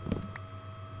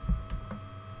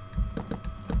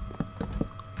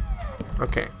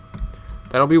 Okay.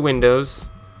 That'll be windows.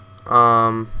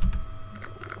 Okay,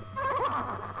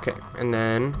 and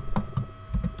then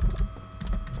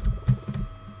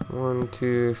 1,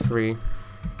 2, 3. I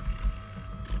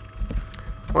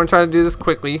want to try to do this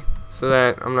quickly so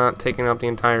that I'm not taking up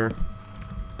your entire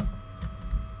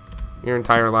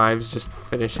lives just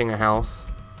finishing a house.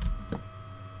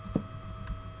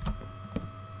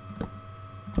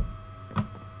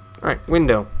 Alright,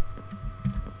 window.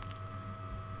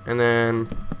 And then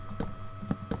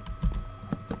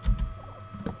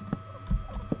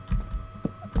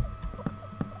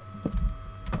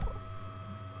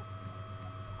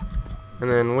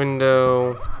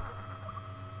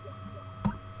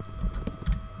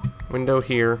window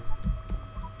here.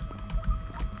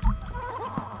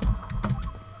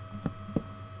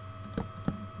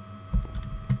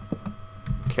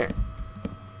 Okay.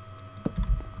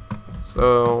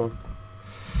 So,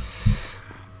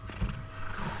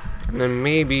 and then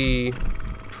maybe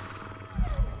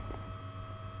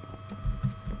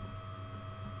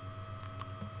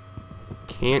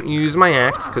can't use my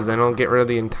axe because then I'll get rid of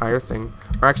the entire thing.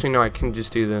 Or actually, no, I can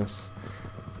just do this.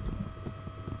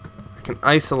 I can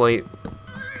isolate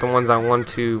the ones I want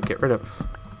to get rid of.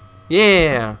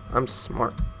 Yeah, I'm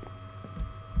smart.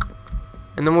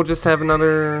 And then we'll just have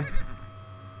another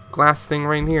glass thing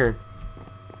right here.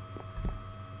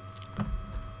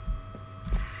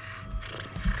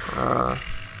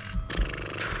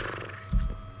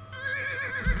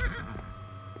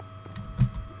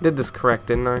 Did this correct,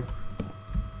 didn't I?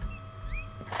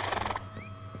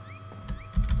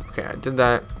 Okay, I did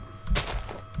that.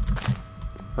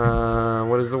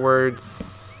 What is the word?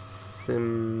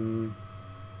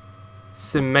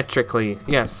 Symmetrically.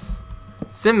 Yes.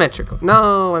 Symmetrical.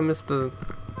 No, I missed the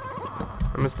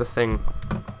thing.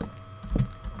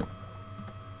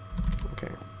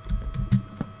 Okay.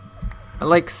 I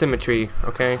like symmetry,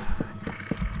 okay?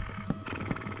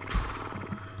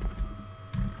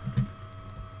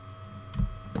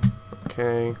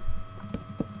 Okay.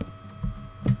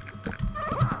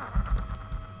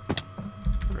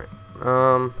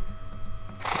 Alright.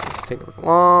 It's taking a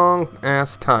long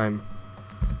ass time.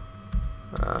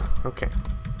 Okay.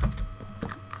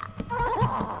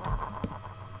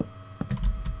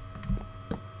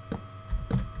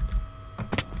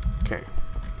 Okay.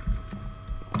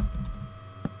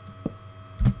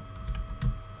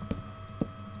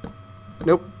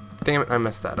 Nope. Damn it, I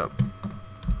messed that up.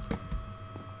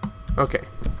 Okay.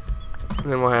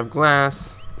 And then we'll have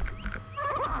glass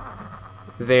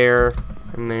there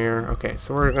and there. Okay,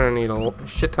 so we're gonna need a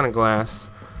shit ton of glass.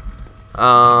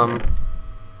 Alright,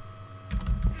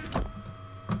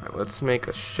 let's make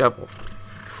a shovel.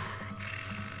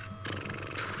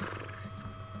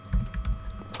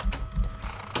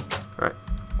 Alright.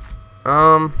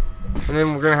 And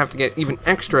then we're gonna have to get even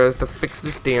extra to fix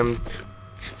this damn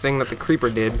thing that the creeper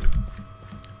did.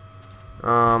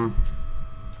 I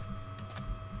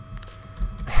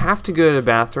have to go to the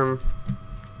bathroom.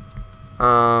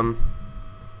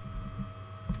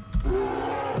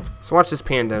 So watch this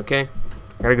panda, okay?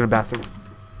 I gotta go to the bathroom.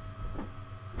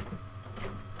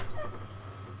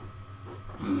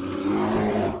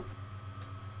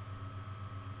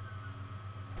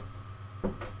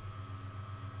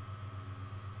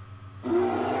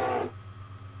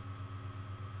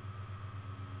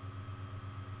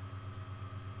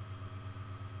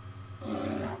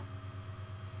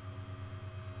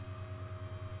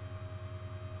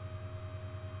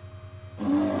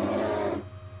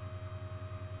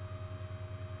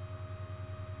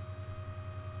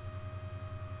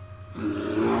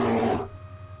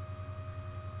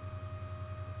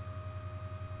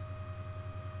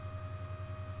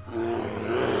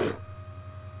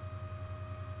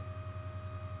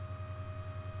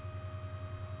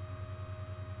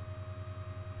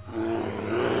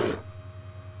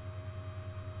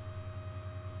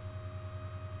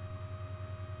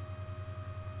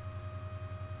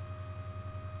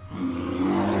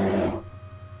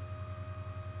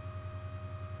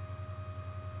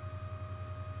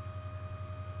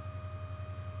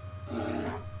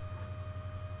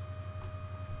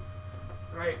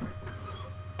 Right.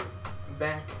 I'm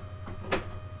back.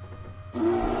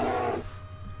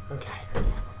 Okay.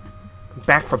 I'm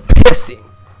back from pissing.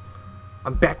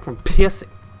 I'm back from pissing.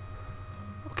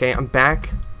 Okay, I'm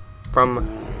back from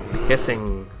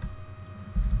pissing.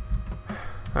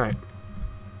 Alright.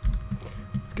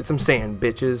 Let's get some sand,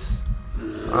 bitches.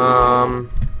 I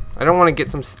don't want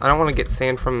to get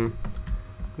sand from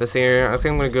this area. I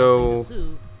think I'm gonna go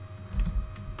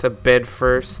to bed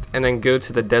first and then go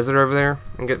to the desert over there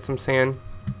and get some sand.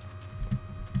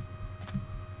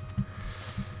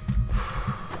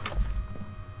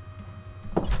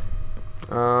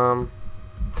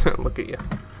 Look at you.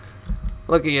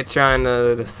 Look at you trying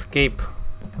to escape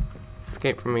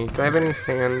from me. Do I have any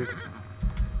sand?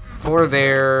 4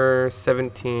 there,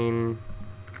 17.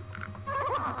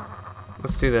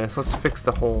 Let's do this. Let's fix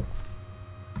the hole.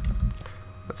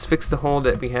 Let's fix the hole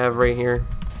that we have right here.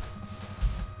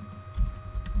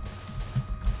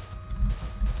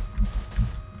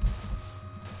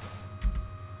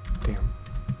 Damn.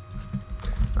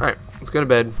 Alright, let's go to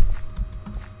bed.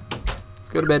 Let's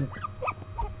go to bed.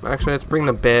 Actually, let's bring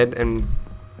the bed and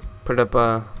put it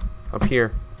up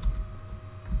here.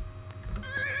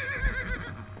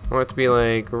 I want it to be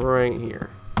like right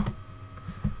here.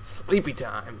 Sleepy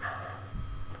time.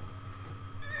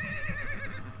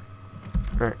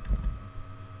 Alright.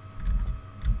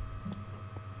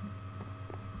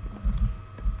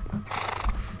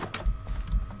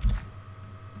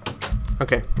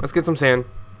 Okay, let's get some sand.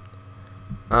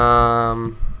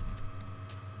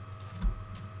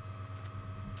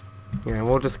 Yeah,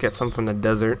 we'll just get some from the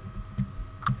desert.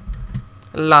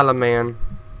 Lala man.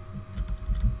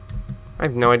 I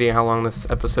have no idea how long this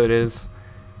episode is.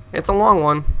 It's a long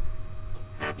one.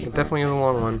 It definitely is a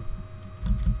long one.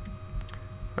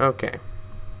 Okay.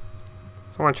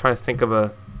 So I want to try to think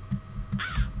of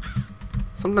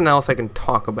something else I can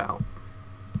talk about.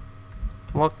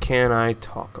 What can I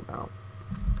talk about?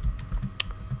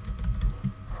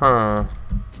 Huh.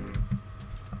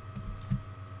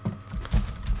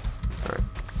 Alright.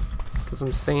 Get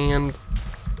some sand.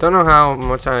 Don't know how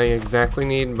much I exactly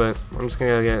need, but I'm just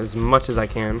gonna get as much as I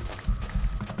can.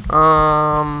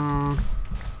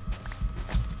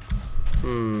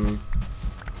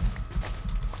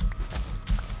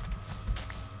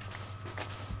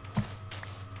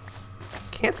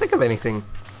 Can't think of anything.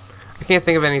 I can't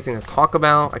think of anything to talk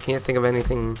about. I can't think of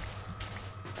anything.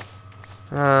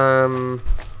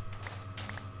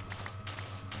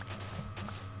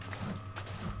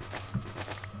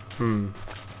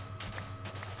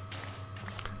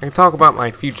 I can talk about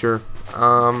my future.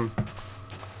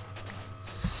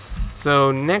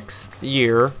 So next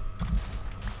year,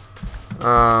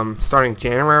 starting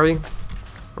January,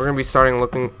 we're gonna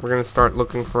start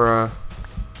looking for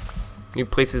new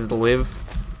places to live.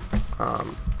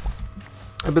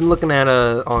 I've been looking at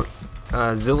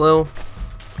Zillow.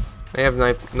 They have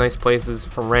nice places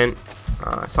for rent.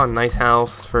 I saw a nice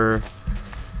house for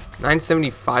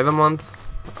 $9.75 a month.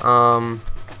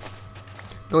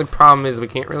 The only problem is we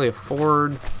can't really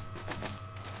afford.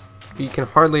 We can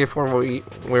hardly afford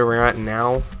where we're at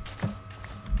now.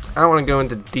 I don't want to go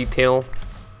into detail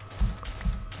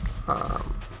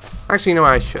Actually, no,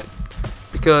 I should.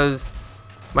 Because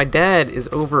my dad is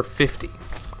over 50.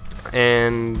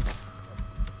 And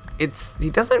he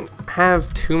doesn't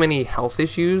have too many health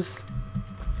issues.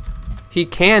 He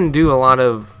can do a lot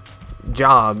of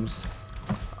jobs.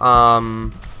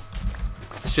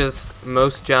 It's just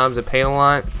most jobs that pay a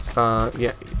lot,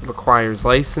 yeah, requires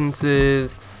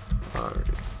licenses,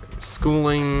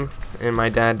 schooling, and my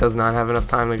dad does not have enough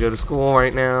time to go to school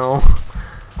right now.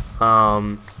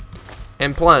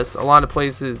 And plus, a lot of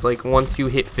places, like, once you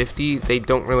hit 50, they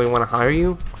don't really want to hire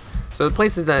you. So the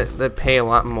places that pay a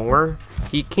lot more,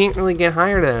 he can't really get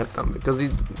hired at them because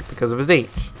of his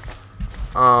age.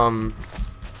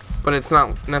 But it's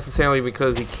not necessarily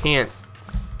because he can't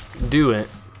do it.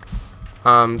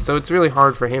 So it's really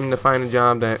hard for him to find a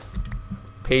job that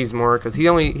pays more, because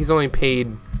he's only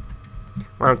paid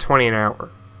around 20 an hour.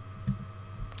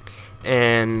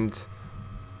 And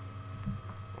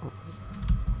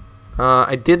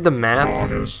I did the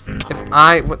math. You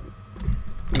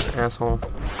asshole.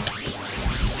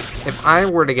 If I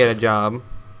were to get a job,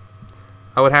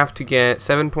 I would have to get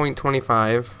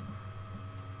 7.25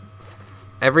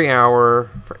 every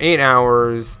hour for 8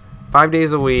 hours, 5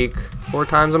 days a week, 4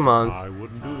 times a month,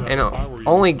 and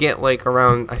only get like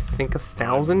around, I think,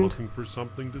 1,000.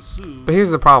 But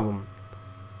here's the problem.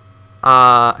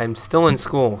 I'm still in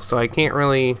school, so I can't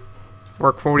really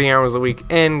work 40 hours a week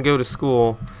and go to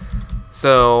school.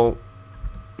 So,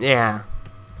 yeah.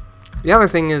 The other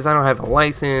thing is I don't have a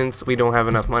license. We don't have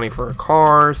enough money for a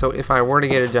car. So if I were to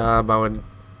get a job, I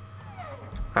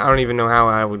don't even know how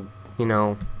I would,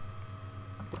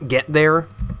 get there.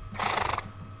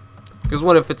 Because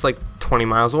what if it's like 20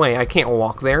 miles away? I can't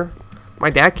walk there. My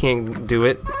dad can't do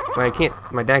it. My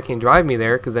dad can't drive me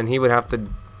there, because then he would have to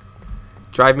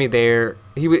drive me there.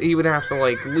 He would have to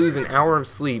like lose an hour of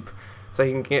sleep so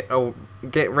he can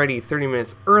get ready 30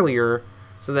 minutes earlier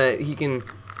so that he can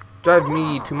drive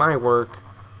me to my work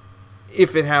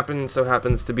if it happens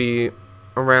to be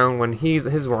around when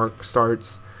his work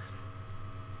starts.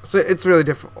 So it's really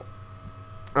difficult.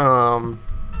 But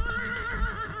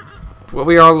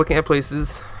we are looking at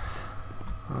places.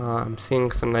 I'm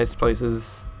seeing some nice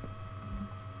places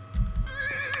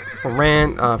for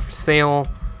rent, for sale.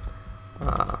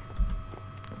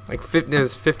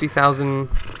 There's 50,000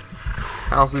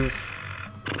 houses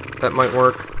that might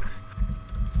work.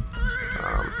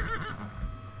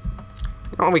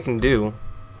 You know what we can do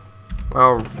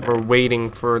while we're waiting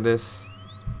for this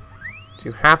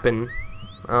to happen?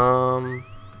 Okay,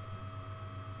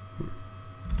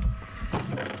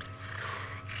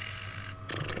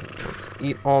 let's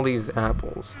eat all these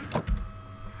apples.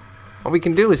 What we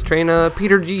can do is train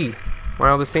Peter G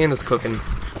while the sand is cooking.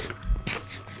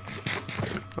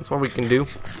 That's what we can do.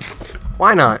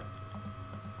 Why not?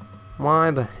 Why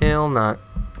the hell not?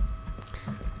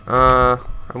 I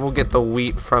will get the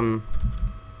wheat from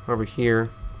over here.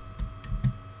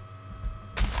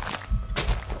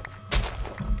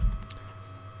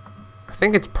 I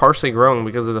think it's partially growing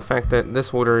because of the fact that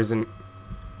this water isn't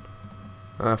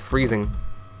freezing,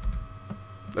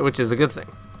 which is a good thing.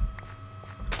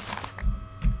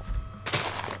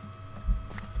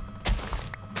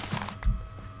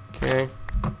 Okay.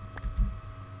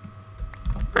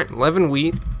 Alright, 11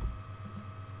 wheat.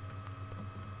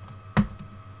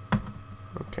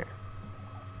 Okay.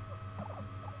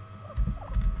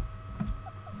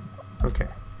 Okay.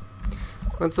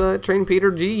 Let's train Peter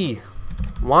G.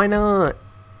 Why not?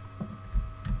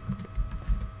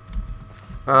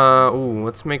 Ooh,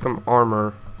 let's make him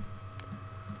armor.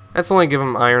 Let's only give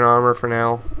him iron armor for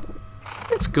now.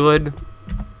 It's good.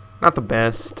 Not the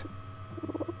best.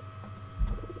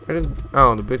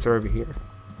 Oh, the boots are over here.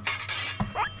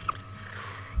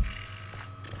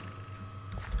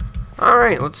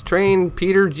 Alright, let's train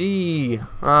Peter G.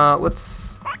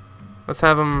 Let's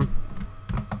have him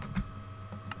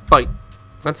fight.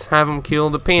 Let's have him kill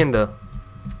the panda.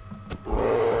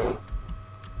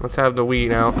 Let's have the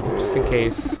wheat out, just in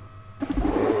case.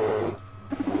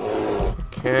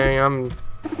 Okay,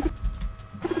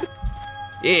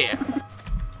 yeah!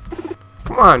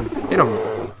 Come on, hit him.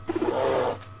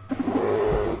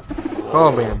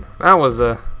 Oh man, that was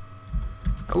a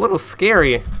little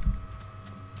scary.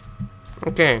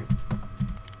 Okay.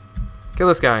 Kill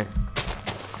this guy.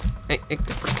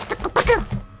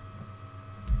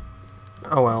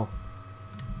 Oh well.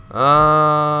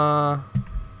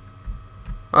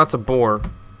 That's a boar.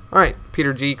 Alright,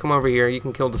 Peter G, come over here. You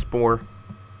can kill this boar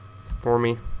for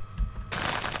me.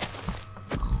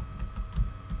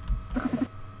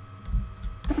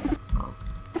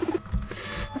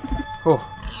 Oh.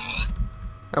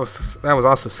 That was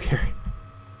also scary.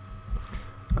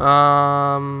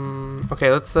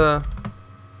 Okay, let's,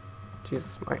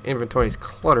 Jesus, my inventory is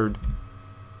cluttered.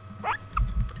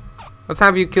 Let's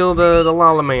have you kill the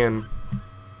Lala Man.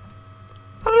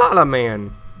 The Lala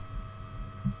Man.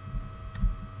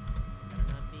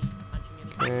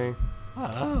 Okay.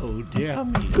 Oh, dear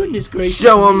me. Goodness gracious.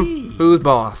 Show him me. who's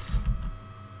boss.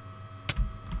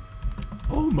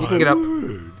 Oh, my can get up.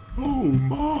 word. Oh,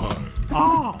 my.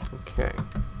 Oh. Okay.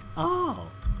 Oh.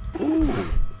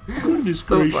 Oh. Goodness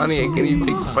So gracious. funny, a guinea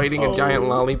pig fighting a giant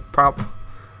lollipop.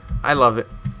 I love it.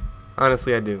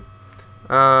 Honestly, I do.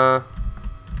 Oh,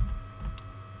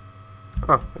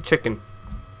 a chicken.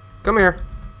 Come here.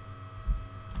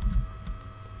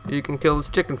 You can kill this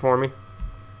chicken for me.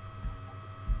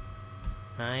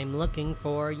 I'm looking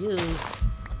for you.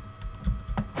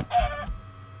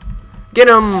 Get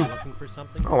him! Looking for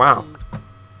something. Oh, wow.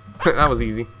 That was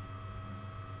easy.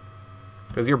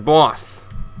 Because you're boss.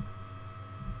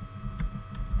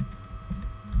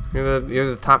 You're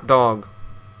the top dog.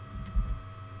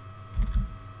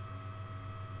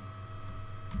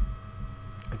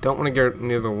 I don't want to get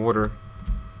near the water.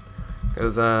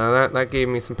 Because that gave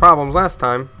me some problems last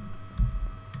time.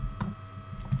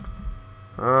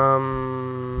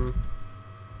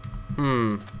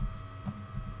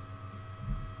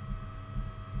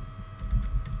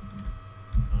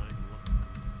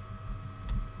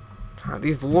 God,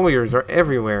 these lawyers are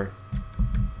everywhere. You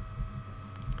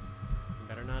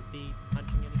better not be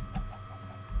punching any.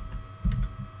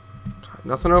 God,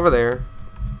 nothing over there.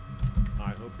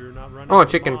 I hope you're not running. Oh, a out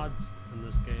of chicken. mods in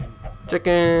this game.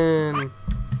 Chicken!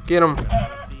 Get him! You better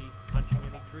not be punching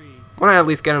any trees. Why don't I at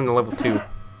least get him to level 2?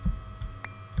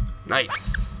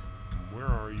 Nice! Where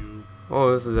are you?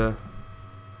 Oh, this is a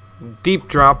deep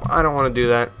drop. I don't want to do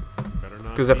that. Better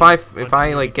not. Because be if I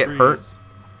punching like any get hurt, trees.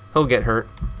 he'll get hurt.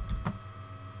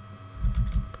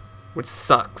 Which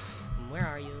sucks. Where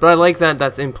are you? But I like that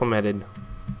that's implemented.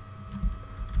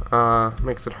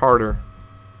 Makes it harder.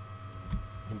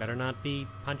 You better not be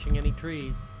punching any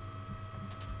trees.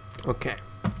 Okay.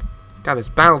 God, there's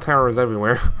battle towers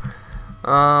everywhere.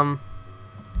 What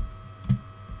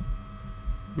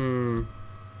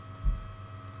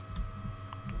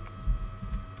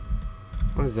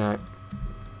is that?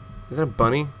 Is that a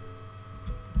bunny?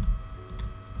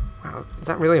 Wow, is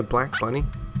that really a black bunny?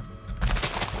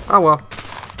 Oh well.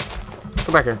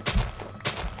 Go back here.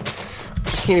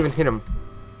 I can't even hit him.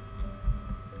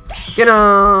 Get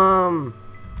him!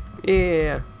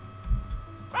 Yeah.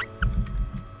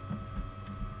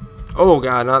 Oh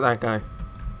god, not that guy.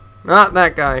 Not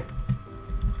that guy.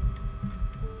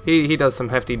 He does some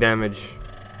hefty damage.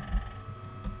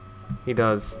 He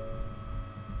does.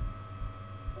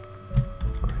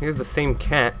 Here's the same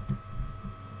cat.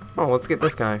 Oh, let's get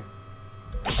this guy.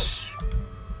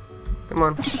 Come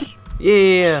on.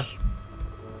 Yeah.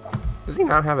 Does he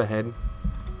not have a head?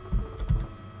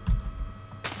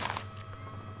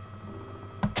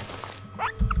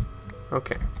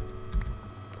 Okay.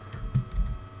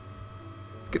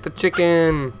 Let's get the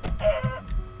chicken.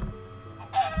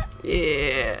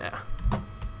 Yeah.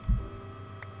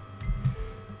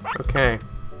 Okay.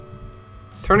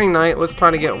 It's turning night. Let's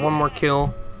try to get one more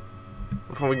kill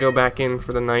before we go back in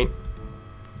for the night.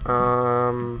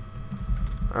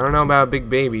 I don't know about a big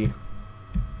baby.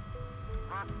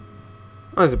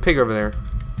 Oh, there's a pig over there.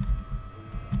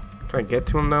 Can I get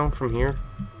to him though from here?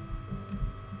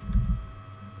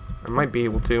 I might be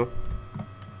able to.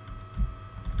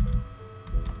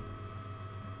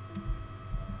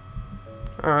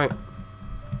 Alright.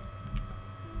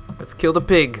 Let's kill the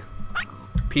pig.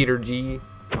 Peter G.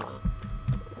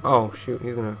 Oh, shoot.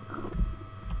 He's gonna...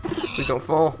 Please don't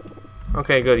fall.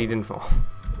 Okay, good. He didn't fall.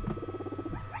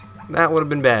 That would have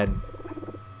been bad.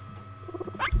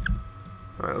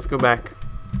 Alright, let's go back.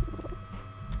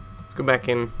 Let's go back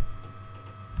in.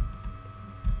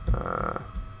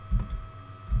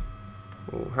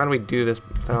 Ooh, how do we do this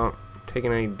without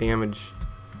taking any damage?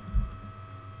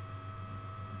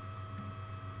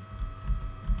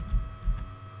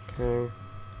 Okay.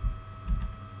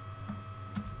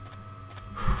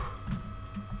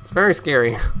 It's very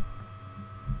scary.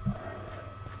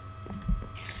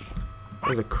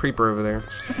 There's a creeper over there.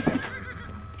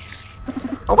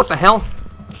 Oh, what the hell?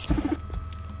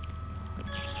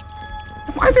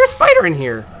 Why is there a spider in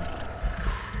here?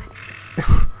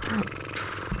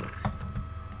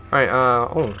 Alright,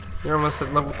 oh, you're almost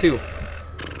at level 2.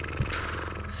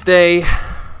 Stay.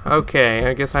 Okay,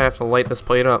 I guess I have to light this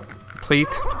plate up.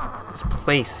 This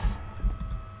place.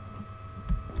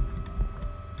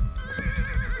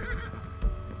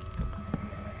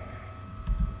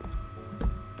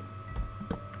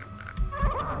 I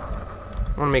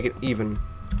want to make it even.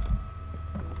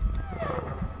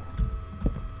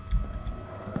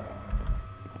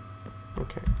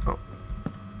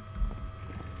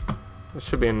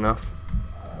 be enough.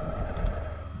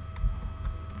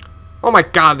 Oh my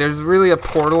god, there's really a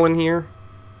portal in here?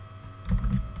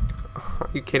 Are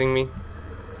you kidding me?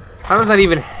 How does that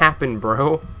even happen,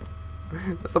 bro?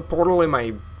 There's a portal in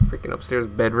my freaking upstairs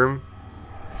bedroom.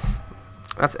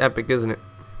 That's epic, isn't it?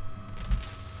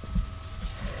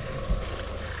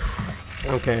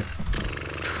 Okay.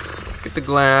 Get the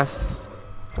glass.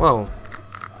 Whoa.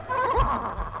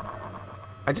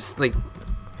 I just, like...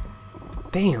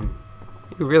 Damn.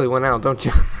 You really went out, don't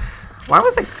you? Why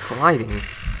was I sliding?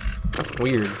 That's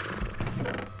weird.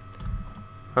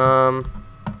 Okay.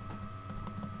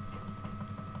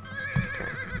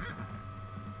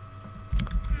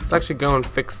 Let's actually go and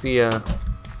fix the,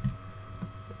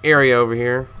 area over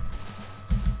here.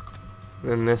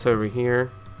 Then this over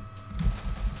here.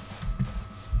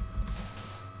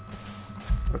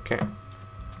 Okay.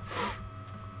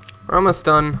 We're almost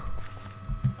done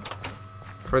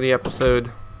for the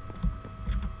episode.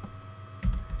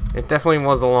 It definitely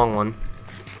was a long one.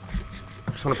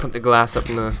 I just want to put the glass up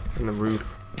in the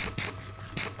roof.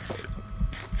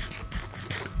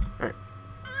 Alright.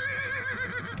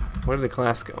 Where did the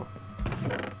glass go?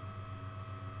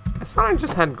 I thought I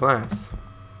just had glass.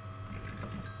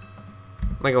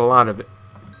 Like a lot of it.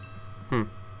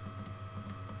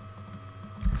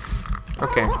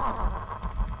 Okay.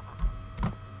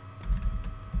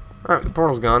 Alright, the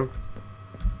portal's gone.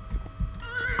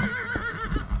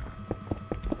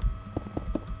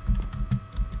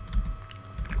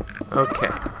 Okay.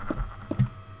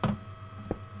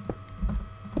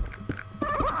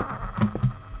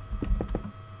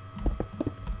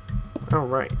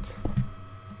 Alright.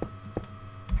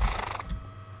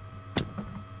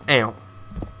 Ow.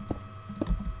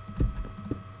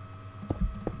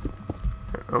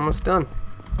 Almost done.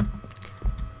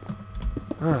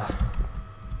 And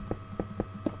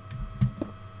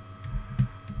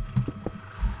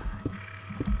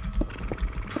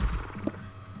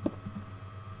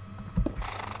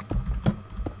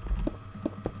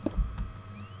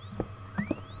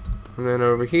then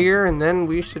over here, and then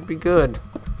we should be good.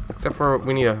 Except for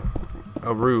we need a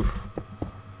roof.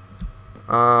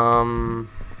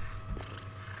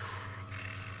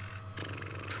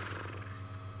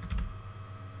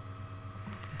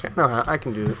 Okay, no, I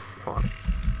can do it. Hold on.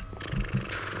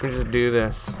 Let me just do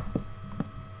this.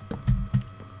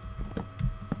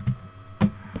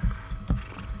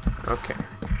 Okay.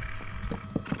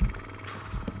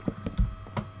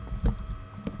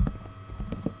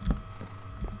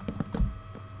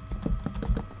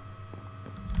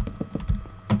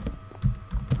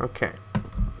 Okay.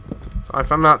 So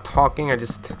if I'm not talking, I'm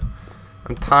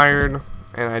tired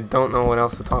and I don't know what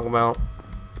else to talk about.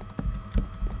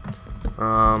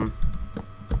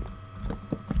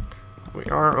 We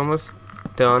are almost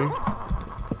done.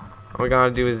 All we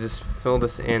gotta do is just fill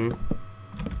this in.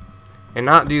 And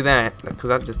not do that, because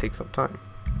that just takes up time.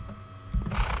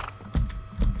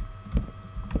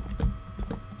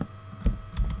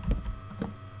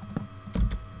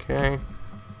 Okay.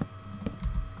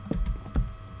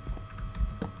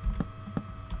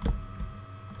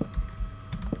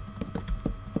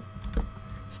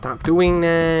 Stop doing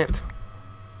that.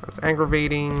 That's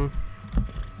aggravating.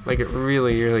 Like it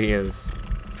really, really is.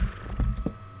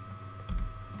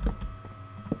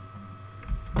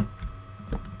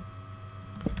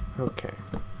 Okay.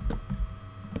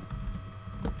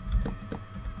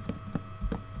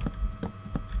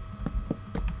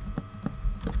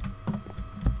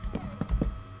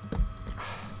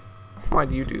 Why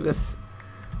do you do this?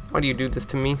 Why do you do this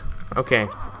to me? Okay.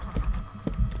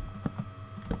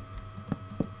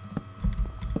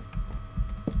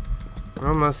 We're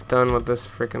almost done with this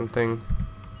freaking thing.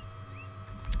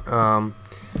 Damn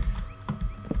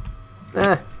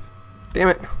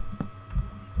it.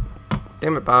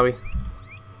 Damn it, Bobby.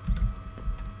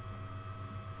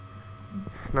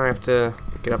 Now I have to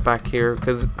get up back here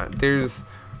because there's...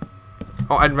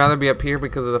 Oh, I'd rather be up here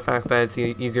because of the fact that it's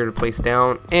easier to place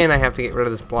down, and I have to get rid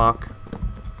of this block.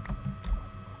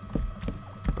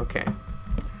 Okay.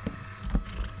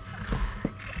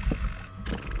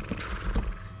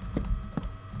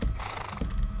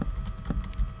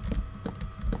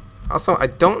 Also, I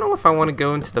don't know if I want to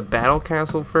go into the battle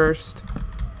castle first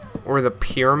or the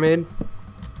pyramid.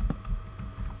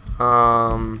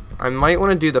 I might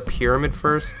want to do the pyramid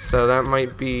first, so that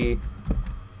might be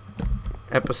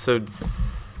episode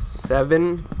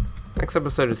 7. Next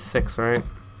episode is 6, right?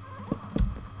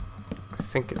 I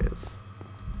think it is.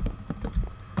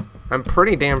 I'm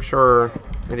pretty damn sure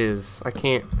it is. I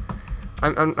can't.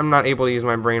 I'm not able to use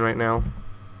my brain right now.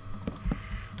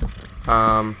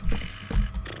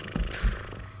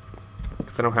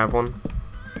 Because I don't have one.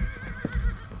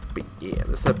 yeah,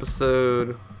 this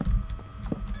episode,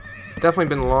 it's definitely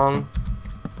been long.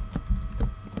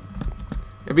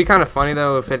 It'd be kind of funny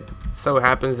though if it so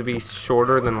happens to be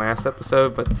shorter than last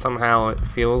episode, but somehow it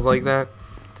feels like that.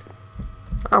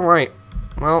 Alright,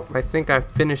 well, I think I've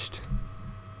finished.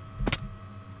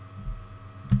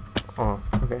 Oh,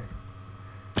 okay.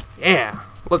 Yeah,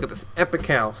 look at this epic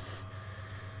house.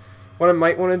 What I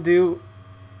might want to do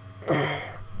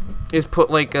is put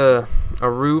like a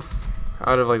roof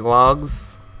out of like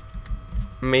logs,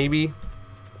 maybe.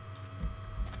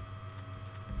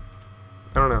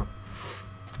 I don't know.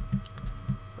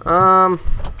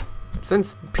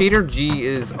 Since Peter G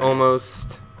is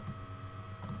almost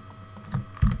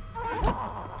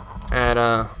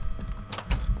at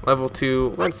level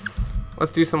 2, let's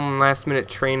do some last minute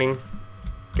training,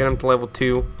 get him to level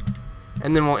 2,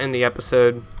 and then we'll end the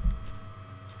episode.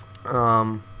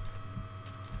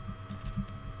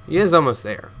 He is almost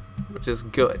there, which is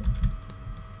good,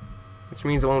 which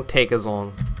means it won't take as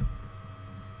long.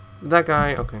 That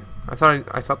guy, okay. I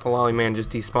thought the lolly man just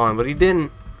despawned, but he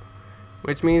didn't,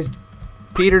 which means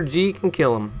Peter G can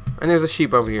kill him. And there's a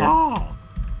sheep over here. Oh,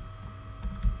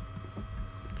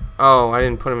 Oh, I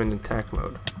didn't put him in attack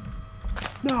mode.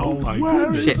 no, my where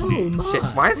goodness. Shit, Oh, shit. my.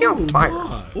 Why is he on fire?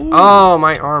 my. Oh,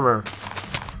 my armor.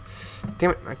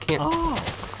 Damn it, I can't. Oh,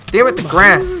 Damn it, the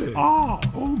grass. oh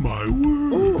my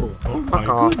word. Oh Fuck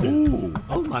my off. goodness.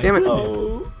 Oh my Damn it.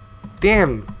 goodness.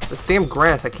 Damn, this damn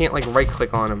grass. I can't like right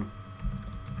click on him.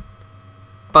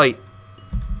 Fight.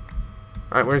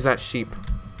 Alright, where's that sheep?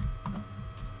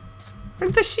 Where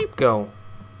did the sheep go?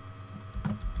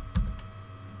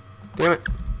 Damn it.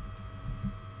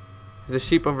 Is the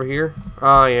sheep over here?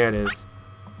 Oh, yeah, it is.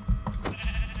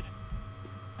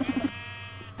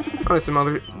 Oh,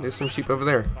 there's some sheep over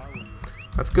there.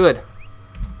 That's good.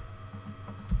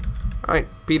 Alright,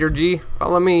 Peter G,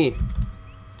 follow me.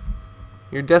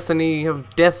 Your destiny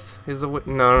of death is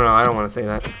no, I don't want to say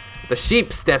that. The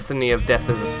sheep's destiny of death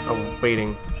is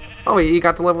awaiting. Oh, he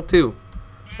got to level 2.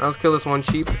 Now let's kill this one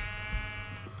sheep.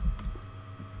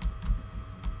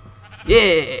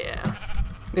 Yeah!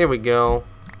 There we go.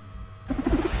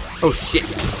 Oh, shit.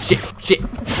 Shit.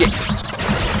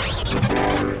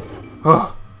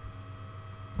 Oh.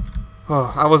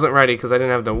 Oh, I wasn't ready because I didn't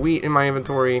have the wheat in my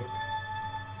inventory.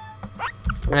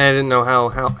 And I didn't know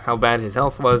how bad his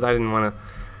health was. I didn't want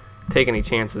to take any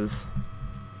chances.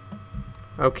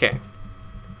 Okay.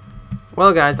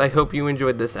 Well, guys, I hope you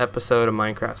enjoyed this episode of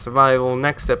Minecraft Survival.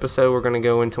 Next episode, we're gonna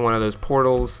go into one of those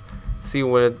portals, see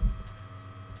what's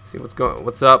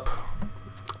up.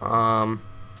 Got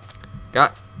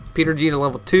Peter G to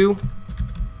level 2.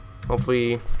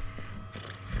 Hopefully,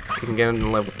 we can get him to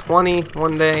level 20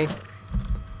 one day.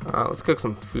 Let's cook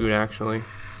some food, actually.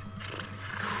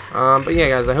 But yeah,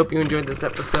 guys, I hope you enjoyed this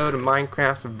episode of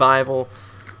Minecraft Survival.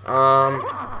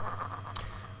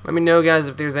 Let me know, guys,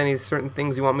 if there's any certain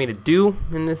things you want me to do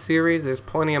in this series. There's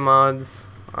plenty of mods.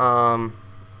 I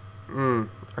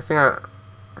think I'm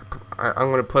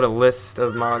going to put a list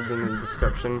of mods in the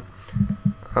description.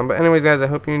 But anyways, guys, I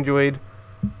hope you enjoyed.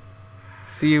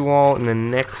 See you all in the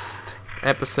next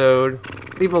episode.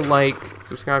 Leave a like,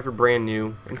 subscribe if you're brand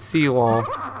new, and see you all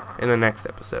in the next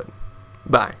episode.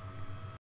 Bye.